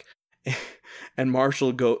Buck. And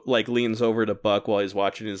Marshall leans over to Buck while he's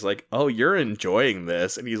watching. He's like, "Oh, you're enjoying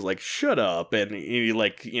this," and he's like, "Shut up!" And he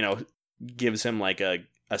gives him like a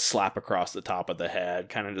slap across the top of the head,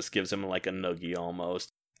 kind of just gives him like a noogie almost,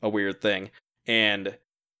 a weird thing. And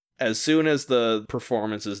as soon as the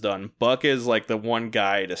performance is done, Buck is like the one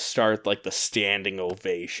guy to start like the standing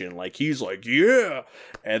ovation. Like he's like, "Yeah!"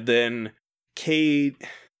 And then Kate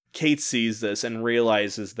sees this and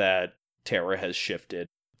realizes that Tara has shifted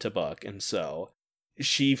to Buck, and so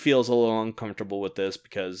she feels a little uncomfortable with this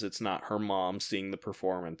because it's not her mom seeing the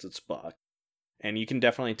performance, it's Buck. And you can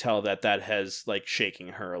definitely tell that has like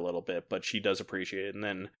shaking her a little bit, but she does appreciate it. And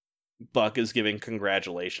then Buck is giving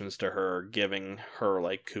congratulations to her, giving her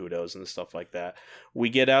like kudos and stuff like that. We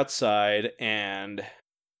get outside, and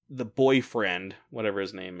the boyfriend, whatever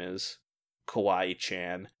his name is,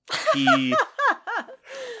 Kawaii-chan, he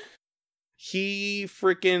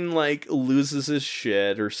freaking like loses his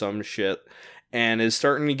shit or some shit and is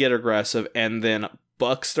starting to get aggressive, and then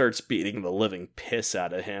Buck starts beating the living piss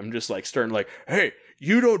out of him, just like starting like, "Hey,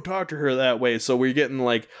 you don't talk to her that way." So we're getting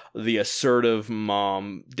like the assertive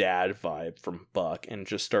mom dad vibe from Buck, and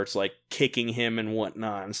just starts like kicking him and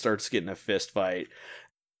whatnot, and starts getting a fist fight.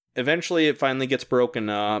 Eventually it finally gets broken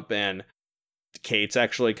up, and Kate's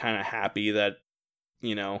actually kind of happy that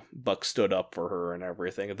Buck stood up for her and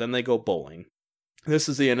everything. And then they go bowling. This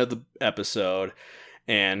is the end of the episode,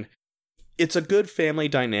 and it's a good family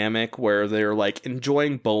dynamic where they're like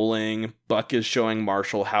enjoying bowling. Buck is showing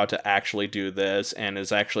Marshall how to actually do this, and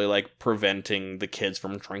is actually like preventing the kids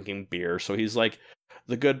from drinking beer. So he's like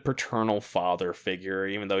the good paternal father figure,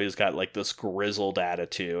 even though he's got like this grizzled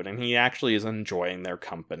attitude, and he actually is enjoying their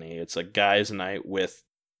company. It's a guy's night with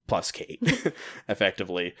plus Kate,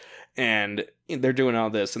 effectively. And they're doing all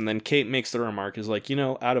this, and then Kate makes the remark, is like,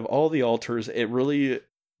 out of all the alters, it really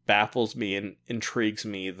baffles me and intrigues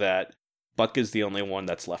me that Buck is the only one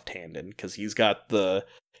that's left-handed, because he's got the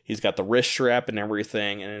wrist strap and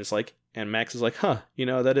everything, and it's like, and Max is like, "Huh,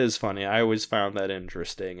 that is funny. I always found that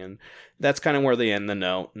interesting." And that's kind of where they end the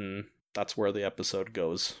note, and that's where the episode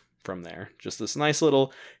goes from there. Just this nice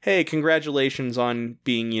little, hey, congratulations on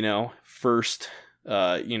being, first,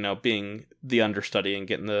 being the understudy and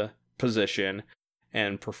getting the position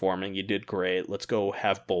and performing. You did great. Let's go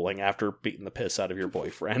have bowling after beating the piss out of your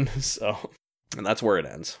boyfriend. So, and that's where it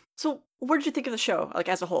ends. So, what did you think of the show, like,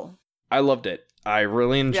 as a whole? I loved it. I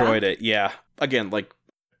really enjoyed it. Yeah. Again, like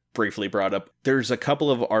briefly brought up, there's a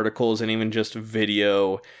couple of articles and even just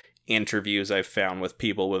video interviews I've found with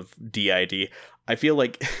people with DID. I feel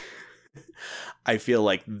like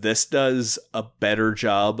this does a better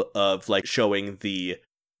job of like showing the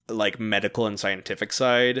like medical and scientific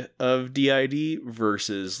side of DID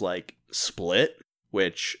versus like Split,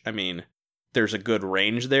 which, I mean, there's a good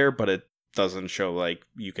range there, but it doesn't show like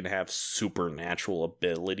you can have supernatural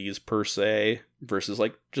abilities per se, versus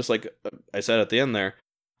like, just like I said at the end there,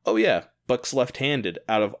 oh yeah, Buck's left-handed.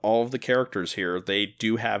 Out of all of the characters here, they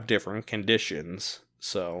do have different conditions,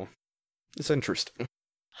 so it's interesting.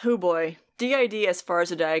 Hoo boy. DID as far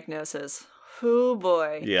as a diagnosis. Hoo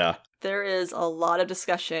boy. Yeah. There is a lot of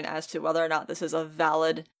discussion as to whether or not this is a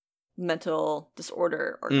valid mental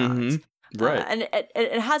disorder or not. Right. And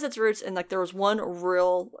it has its roots in, like, there was one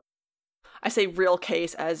real, I say real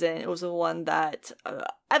case as in it was the one that,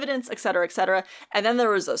 evidence, et cetera, and then there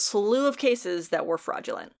was a slew of cases that were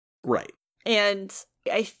fraudulent. Right. And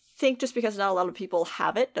I think just because not a lot of people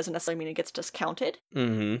have it doesn't necessarily mean it gets discounted.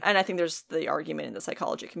 And I think there's the argument in the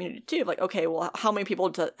psychology community too of like, okay, well, how many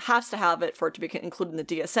people has to have it for it to be included in the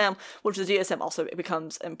DSM, which the DSM also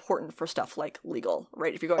becomes important for stuff like legal,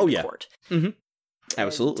 right? If you're going to court.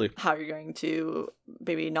 Absolutely. How you're going to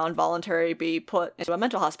maybe non-voluntary be put into a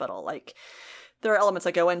mental hospital. Like, there are elements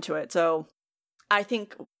that go into it. So I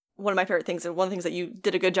think one of my favorite things, and one of the things that you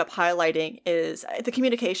did a good job highlighting, is the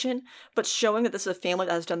communication, but showing that this is a family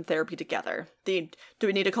that has done therapy together. Do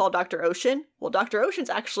we need to call Dr. Ocean? Well, Dr. Ocean's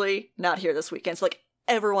actually not here this weekend. So, like,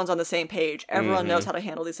 everyone's on the same page. Everyone knows how to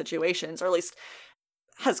handle these situations, or at least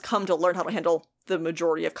has come to learn how to handle the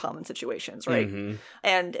majority of common situations, right? Mm-hmm.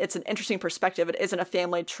 And it's an interesting perspective. It isn't a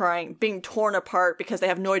family being torn apart because they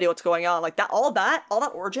have no idea what's going on. Like all that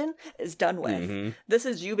origin is done with. Mm-hmm. This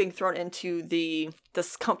is you being thrown into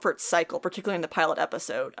this comfort cycle, particularly in the pilot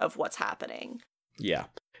episode of what's happening. Yeah.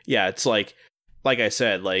 Yeah, it's like I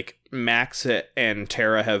said, like Max and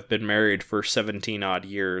Tara have been married for 17 odd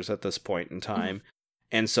years at this point in time. Mm-hmm.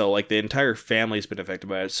 And so, like, the entire family's been affected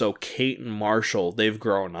by it. So Kate and Marshall, they've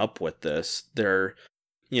grown up with this. They're,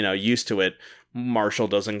 used to it. Marshall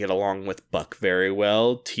doesn't get along with Buck very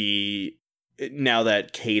well. Now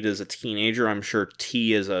that Kate is a teenager, I'm sure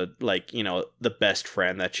T is the best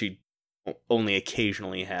friend that she only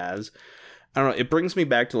occasionally has. I don't know, it brings me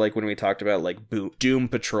back to, like, when we talked about, like, Doom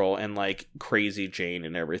Patrol and, like, Crazy Jane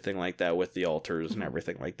and everything like that with the alters and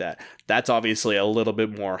everything like that. That's obviously a little bit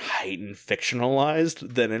more heightened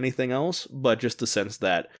fictionalized than anything else, but just the sense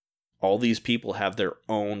that all these people have their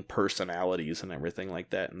own personalities and everything like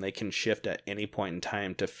that, and they can shift at any point in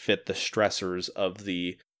time to fit the stressors of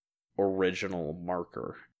the original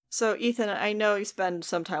marker. So, Ethan, I know you spend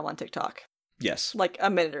some time on TikTok. Yes. Like a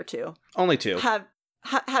minute or two. Only 2.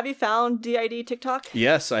 Have you found DID TikTok?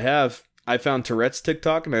 Yes, I have. I found Tourette's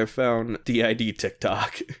TikTok and I found DID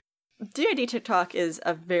TikTok. DID TikTok is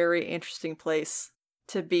a very interesting place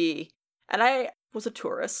to be. And I was a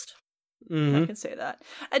tourist. Mm-hmm. I can say that.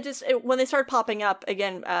 When they started popping up,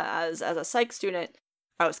 again, as a psych student,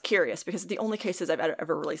 I was curious because the only cases I've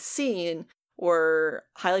ever really seen were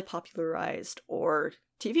highly popularized or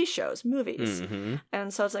TV shows, movies. Mm-hmm.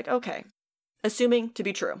 And so it's like, okay, assuming to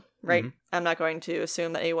be true, right? Mm-hmm. I'm not going to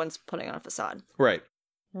assume that anyone's putting on a facade. Right.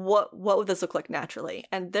 What would this look like naturally?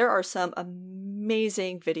 And there are some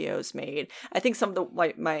amazing videos made. I think some of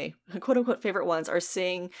my quote-unquote favorite ones are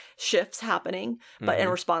seeing shifts happening, but in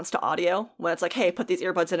response to audio, when it's like, hey, put these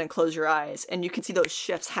earbuds in and close your eyes. And you can see those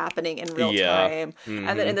shifts happening in real time. Mm-hmm.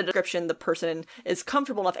 And then in the description, the person is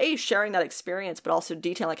comfortable enough, sharing that experience, but also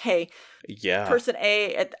detailing like, hey, person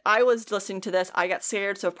A, I was listening to this, I got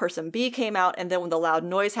scared, so person B came out, and then when the loud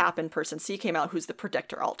noise happened, person C came out, who's the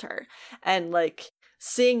protector alter. And like,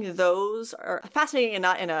 seeing those are fascinating and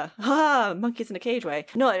not in a monkeys in a cage way.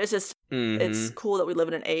 No, it's just it's cool that we live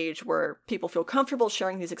in an age where people feel comfortable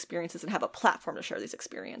sharing these experiences and have a platform to share these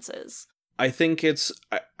experiences. I think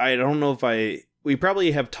I don't know if we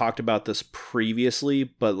probably have talked about this previously,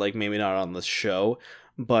 but like maybe not on the show.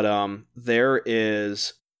 But there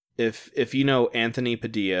is, if you know Anthony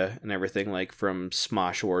Padilla and everything, like from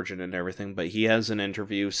Smosh Origin and everything, but he has an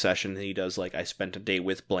interview session that he does, like, I spent a day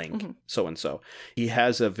with blank, so-and-so. He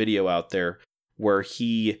has a video out there where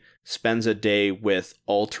he spends a day with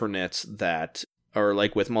alternates that are,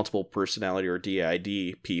 like, with multiple personality or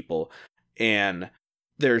DID people, and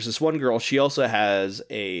there's this one girl, she also has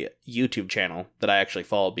a YouTube channel that I actually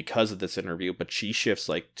follow because of this interview, but she shifts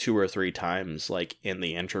like 2 or 3 times like in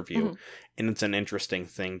the interview. And it's an interesting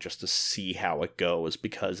thing just to see how it goes,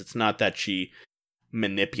 because it's not that she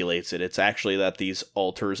manipulates it. It's actually that these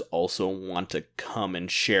alters also want to come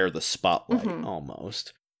and share the spotlight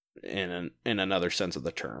almost in another sense of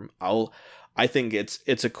the term. I think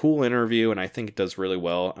it's a cool interview, and I think it does really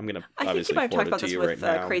well. I'm going to obviously forward it to you right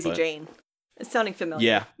now. Crazy Jane. It's sounding familiar.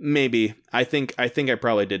 Yeah, maybe. I think I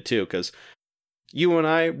probably did too, because you and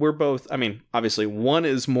I, we're both, I mean, obviously one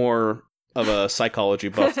is more of a psychology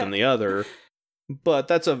buff than the other, but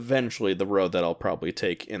that's eventually the road that I'll probably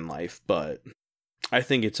take in life. But I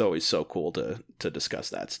think it's always so cool to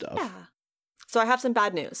discuss that stuff. Yeah. So I have some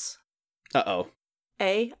bad news. Uh-oh.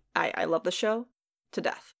 I love the show to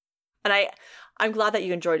death. And I'm glad that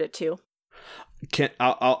you enjoyed it too.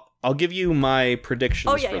 I'll give you my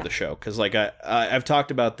predictions for the show, because like I've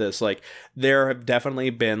talked about this. Like, there have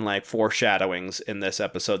definitely been like foreshadowings in this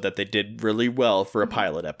episode that they did really well for a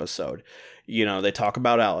pilot episode. You know, they talk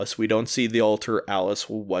about Alice. We don't see the alter Alice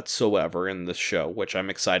whatsoever in this show, which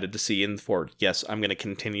I'm excited to see in forward. Yes, I'm going to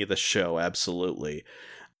continue the show, absolutely.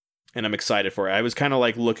 And I'm excited for it. I was kind of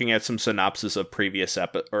like looking at some synopsis of previous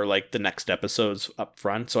or like the next episodes up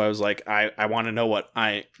front. So I was like, I want to know what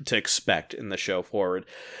to expect in the show forward.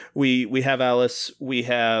 We have Alice. We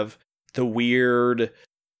have the weird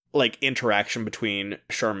like interaction between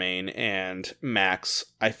Charmaine and Max.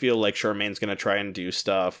 I feel like Charmaine's going to try and do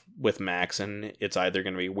stuff with Max, and it's either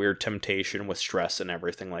going to be weird temptation with stress and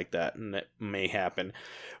everything like that, and it may happen.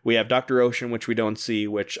 We have Dr. Ocean, which we don't see,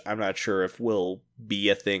 which I'm not sure if will be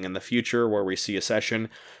a thing in the future where we see a session.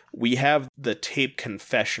 We have the tape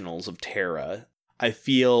confessionals of Tara. I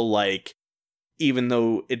feel like, even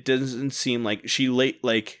though it doesn't seem like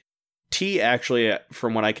T actually,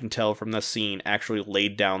 from what I can tell from the scene, actually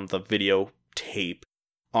laid down the videotape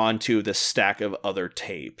onto the stack of other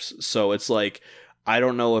tapes. So it's like, I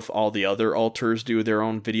don't know if all the other alters do their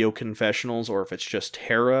own video confessionals or if it's just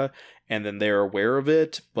Tara and then they're aware of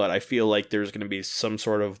it, but I feel like there's going to be some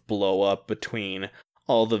sort of blow up between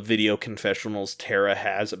all the video confessionals Tara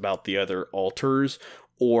has about the other alters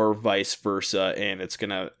or vice versa, and it's going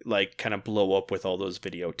to like kind of blow up with all those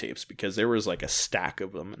videotapes because there was like a stack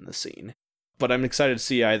of them in the scene. But I'm excited to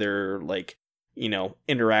see either like, you know,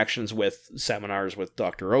 interactions with seminars with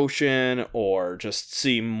Dr. Ocean or just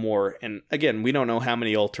see more. And again, we don't know how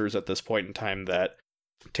many alters at this point in time that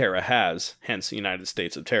Tara has, hence United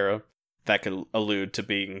States of Tara. That could allude to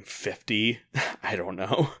being 50. I don't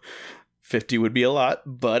know. 50 would be a lot,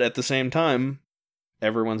 but at the same time,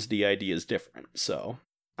 everyone's DID is different. So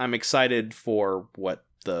I'm excited for what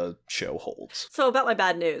the show holds. So about my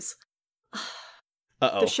bad news.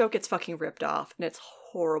 Uh-oh. The show gets fucking ripped off, and it's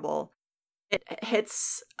horrible. It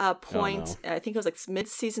hits a point, I think it was like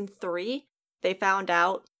mid-season 3, they found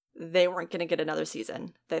out they weren't going to get another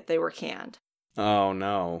season, that they were canned. Oh,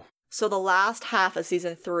 no. So the last half of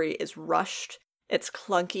season 3 is rushed, it's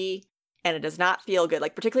clunky, and it does not feel good.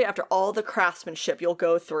 Like, particularly after all the craftsmanship you'll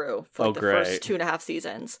go through for like, the first 2.5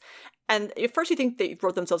 seasons. And at first you think they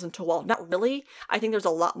wrote themselves into a wall. Not really. I think there's a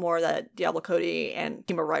lot more that Diablo Cody and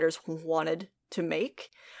team of writers wanted to make.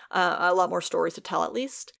 A lot more stories to tell, at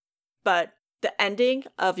least. But the ending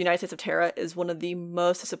of United States of Tara is one of the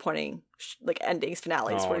most disappointing endings,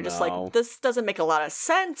 finales, where you're just like, this doesn't make a lot of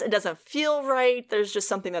sense. It doesn't feel right. There's just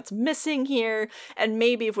something that's missing here. And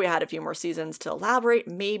maybe if we had a few more seasons to elaborate,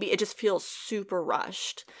 maybe it just feels super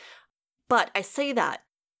rushed. But I say that,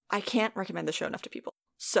 I can't recommend the show enough to people.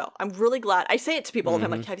 So I'm really glad. I say it to people all the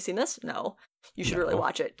time, like, have you seen this? No. You should really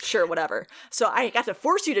watch it. Sure, whatever. So I got to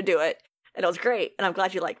force you to do it. And it was great, and I'm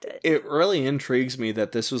glad you liked it. It really intrigues me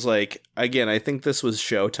that this was like, again, I think this was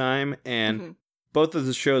Showtime, and both of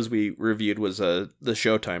the shows we reviewed was the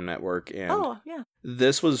Showtime network, and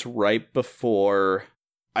this was right before,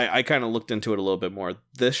 I kind of looked into it a little bit more.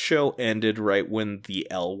 This show ended right when the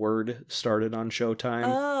L Word started on Showtime.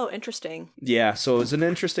 Oh, interesting. Yeah, so it was an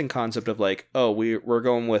interesting concept of like, oh, we're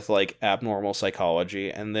going with like abnormal psychology,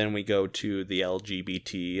 and then we go to the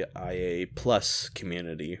LGBTIA plus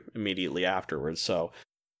community immediately afterwards. So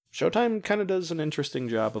Showtime kind of does an interesting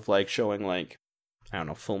job of like showing like, I don't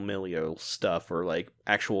know, familial stuff or like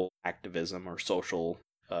actual activism or social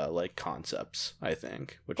like concepts, I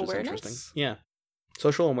think, which is interesting. Yeah.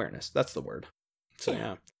 Social awareness, that's the word.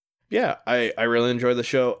 So yeah, I really enjoyed the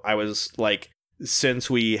show. I was like, since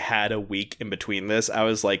we had a week in between this, I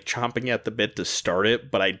was like chomping at the bit to start it,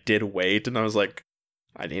 but I did wait, and I was like,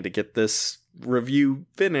 I need to get this review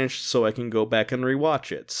finished so I can go back and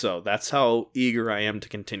rewatch it. So that's how eager I am to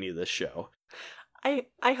continue this show. I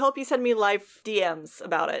hope you send me live DMs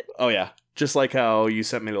about it. Oh yeah, just like how you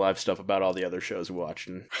sent me live stuff about all the other shows we watched,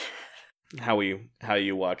 and how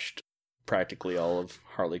you watched practically all of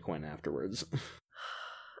Harley Quinn afterwards.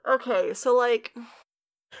 Okay, so like,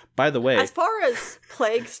 by the way, as far as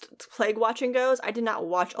plague watching goes, I did not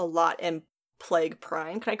watch a lot in Plague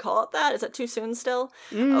Prime. Can I call it that? Is it too soon still?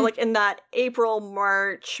 Like in that April,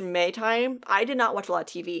 March, May time, I did not watch a lot of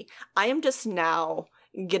TV. I am just now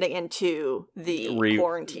getting into the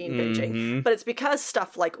quarantine binging, but it's because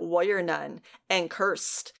stuff like Warrior Nun and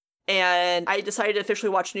Cursed. And I decided to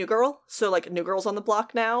officially watch New Girl. So, like, New Girl's on the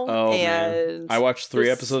block now. Oh, and man. I watched 3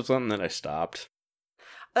 episodes of it, and then I stopped.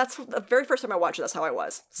 That's the very first time I watched it. That's how I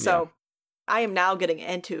was. So, I am now getting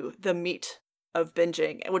into the meat of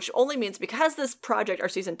binging, which only means because this project, our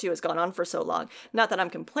season 2, has gone on for so long, not that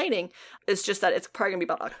I'm complaining, it's just that it's probably going to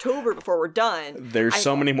be about October before we're done. There's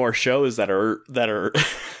so many more shows that are we're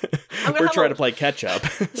trying to play catch up.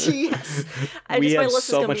 Yes. We have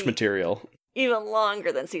so much material. Even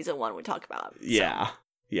longer than season 1 we talk about. So.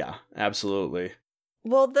 Yeah, absolutely.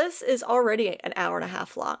 Well, this is already an hour and a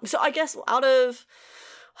half long. So I guess out of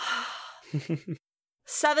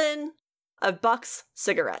 7 of Buck's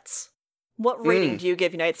cigarettes, what rating do you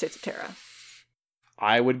give United States of Tara?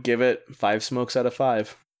 I would give it 5 smokes out of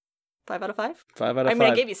 5. 5 out of 5? 5 out of 5. I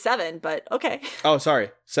mean, I gave you 7, but okay. Oh,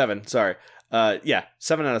 sorry. 7. Sorry.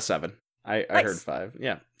 7 out of 7. I heard 5.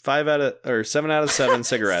 Yeah. 7 out of 7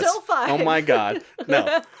 cigarettes. Still 5. Oh my god.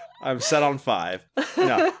 No. I'm set on 5.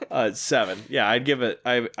 No. 7. Yeah, I'd give it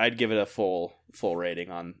a full rating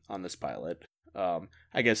on this pilot.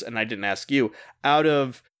 I guess, and I didn't ask you, out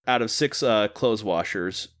of 6 clothes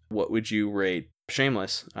washers, what would you rate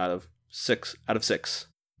Shameless out of 6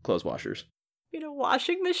 clothes washers? You know,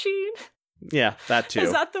 washing machine? Yeah, that too.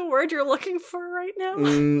 Is that the word you're looking for right now?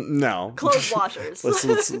 No. Clothes washers.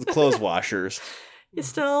 Let's clothes washers. You're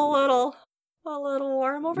still a little A little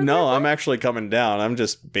warm over there? No, I'm actually coming down. I'm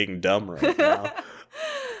just being dumb right now.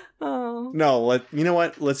 Oh. No, you know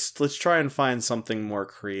what? Let's try and find something more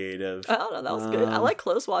creative. I don't know, that was good. I like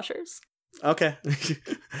clothes washers. Okay.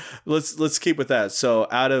 let's keep with that. So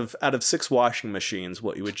out of 6 washing machines,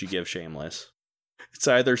 what would you give Shameless? It's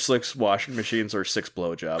either 6 washing machines or 6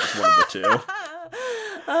 blowjobs, one of the two.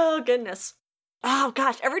 Oh, goodness. Oh,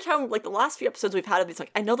 gosh. Every time, like, the last few episodes we've had of these,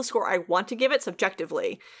 like, I know the score I want to give it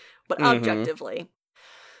subjectively, but objectively.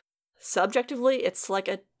 Subjectively, it's like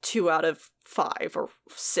a 2 out of 5 or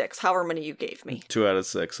 6, however many you gave me. 2 out of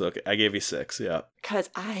 6. Okay, I gave you 6, yeah. Because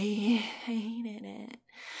I hated it.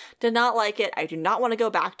 Did not like it. I do not want to go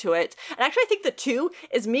back to it. And actually, I think the 2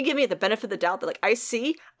 is me giving it the benefit of the doubt that, like, I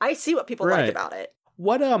see what people like about it.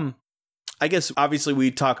 What, I guess, obviously, we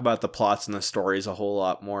talk about the plots and the stories a whole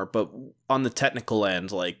lot more, but on the technical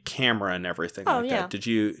end, like, camera and everything that,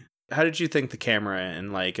 how did you think the camera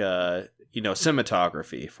and, like,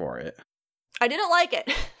 cinematography for it? I didn't like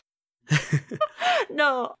it.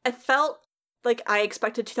 No, I felt like I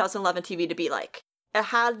expected 2011 TV to be like. It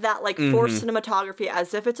had that, like, forced cinematography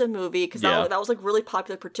as if it's a movie, because that was, like, really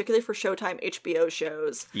popular, particularly for Showtime HBO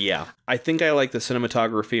shows. Yeah. I think I like the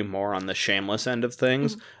cinematography more on the Shameless end of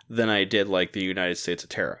things than I did, like, the United States of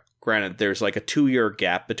Terror. Granted, there's, like, a 2-year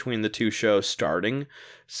gap between the two shows starting,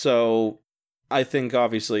 so I think,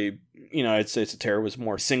 obviously, United States of Terror was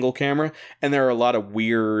more single camera, and there are a lot of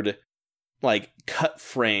weird, like, cut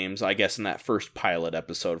frames, I guess, in that first pilot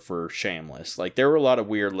episode for Shameless. Like, there were a lot of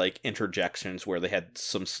weird, like, interjections where they had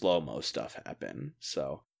some slow-mo stuff happen.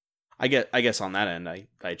 So, I guess on that end,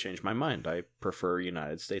 I changed my mind. I prefer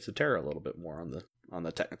United States of Terror a little bit more on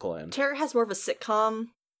the technical end. Terror has more of a sitcom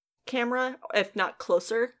camera, if not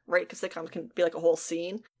closer, right? Because sitcoms can be like a whole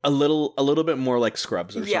scene. A little bit more like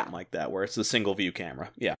Scrubs or something like that, where it's the single view camera.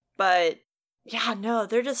 Yeah. But, yeah, no,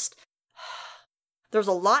 they're just... There's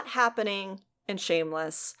a lot happening in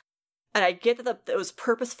Shameless, and I get that it was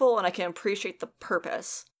purposeful, and I can appreciate the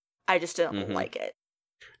purpose. I just didn't like it.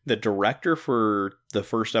 The director for the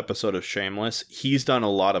first episode of Shameless, he's done a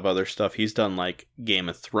lot of other stuff. He's done, like, Game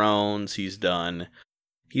of Thrones. He's done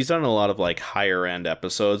a lot of, like, higher end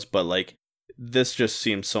episodes, but, like, this just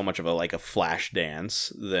seems so much of a flash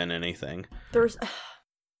dance than anything. There's...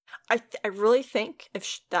 I really think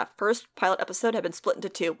if that first pilot episode had been split into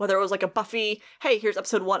 2, whether it was like a Buffy, hey, here's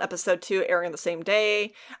episode 1, episode 2 airing on the same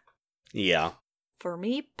day. Yeah. For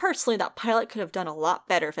me, personally, that pilot could have done a lot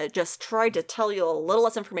better if it just tried to tell you a little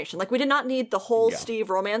less information. Like, we did not need the whole Steve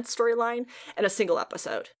romance storyline in a single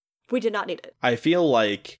episode. We did not need it. I feel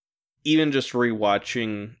like even just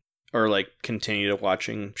rewatching or, like, continue to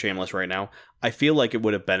watching Shameless right now, I feel like it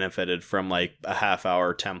would have benefited from, like, a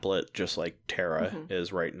half-hour template just like Tara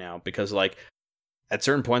is right now. Because, like, at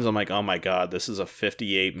certain points, I'm like, oh my god, this is a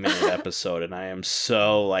 58-minute episode, and I am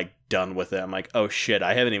so, like, done with it. I'm like, oh shit,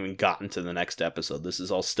 I haven't even gotten to the next episode. This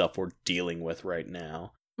is all stuff we're dealing with right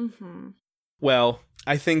now. Well,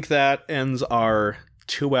 I think that ends our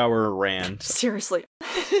 2-hour rant. Seriously.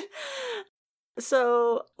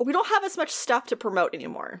 So, we don't have as much stuff to promote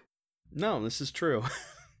anymore. No, this is true.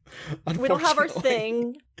 We don't have our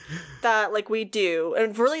thing that, like, we do.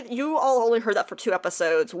 And really, you all only heard that for 2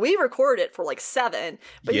 episodes. We recorded it for, like, 7,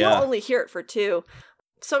 but you'll only hear it for 2.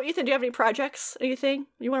 So, Ethan, do you have any projects, anything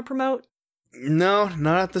you want to promote? No,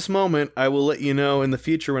 not at this moment. I will let you know in the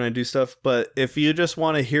future when I do stuff. But if you just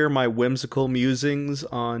want to hear my whimsical musings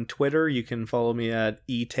on Twitter, you can follow me at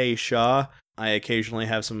Ite Shaw. I occasionally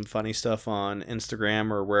have some funny stuff on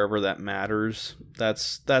Instagram or wherever that matters.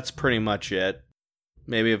 That's pretty much it.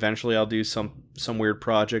 Maybe eventually I'll do some weird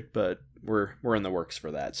project, but we're in the works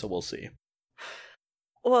for that, so we'll see.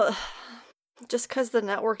 Well, just because the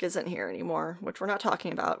network isn't here anymore, which we're not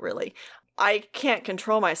talking about, really, I can't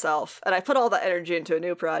control myself, and I put all that energy into a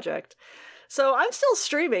new project. So I'm still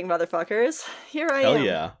streaming, motherfuckers. Here I am. Hell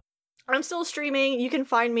yeah. I'm still streaming. You can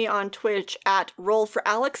find me on Twitch at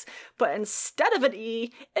Roll4Alex, but instead of an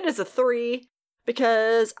E, it is a 3.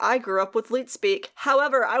 Because I grew up with LeetSpeak.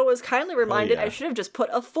 However, I was kindly reminded I should have just put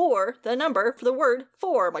a 4, the number, for the word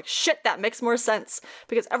 4. I'm like, shit, that makes more sense.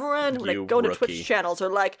 Because everyone, when I go to Twitch channels, are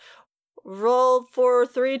like, roll for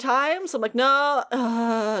 3 times? I'm like, no,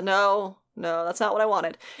 that's not what I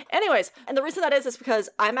wanted. Anyways, and the reason that is because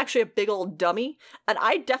I'm actually a big old dummy, and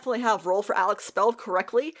I definitely have Roll4Alex spelled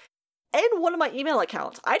correctly in one of my email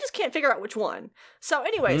accounts. I just can't figure out which one. So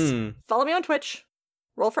anyways, follow me on Twitch,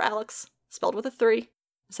 Roll4Alex. Spelled with a 3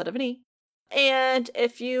 instead of an E. And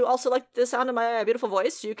if you also like the sound of my beautiful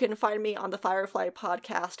voice, you can find me on the Firefly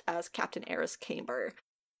podcast as Captain Eris Camber.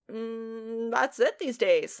 That's it these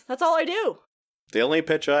days. That's all I do. The only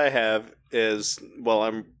pitch I have is, well,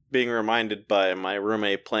 I'm being reminded by my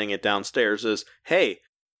roommate playing it downstairs is, hey,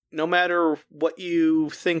 no matter what you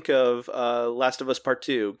think of Last of Us Part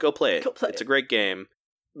 2, go play it. It's a great game,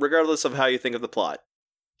 regardless of how you think of the plot.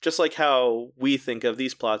 Just like how we think of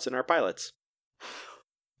these plots in our pilots.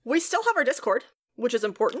 We still have our Discord, which is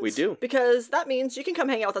important. We do. Because that means you can come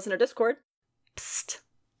hang out with us in our Discord. Psst.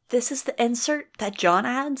 This is the insert that John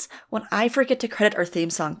adds when I forget to credit our theme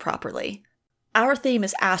song properly. Our theme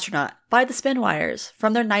is Astronaut by the Spinwires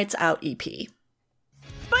from their Nights Out EP.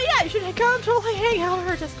 But yeah, you should come totally hang out on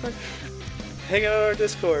our Discord. Hang out on our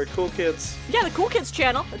Discord, Cool Kids. Yeah, the Cool Kids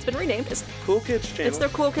channel. It's been renamed. It's Cool Kids channel. It's their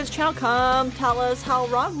Cool Kids channel. Come tell us how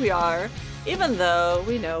wrong we are, even though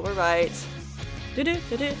we know we're right. Do do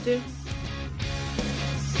do do do.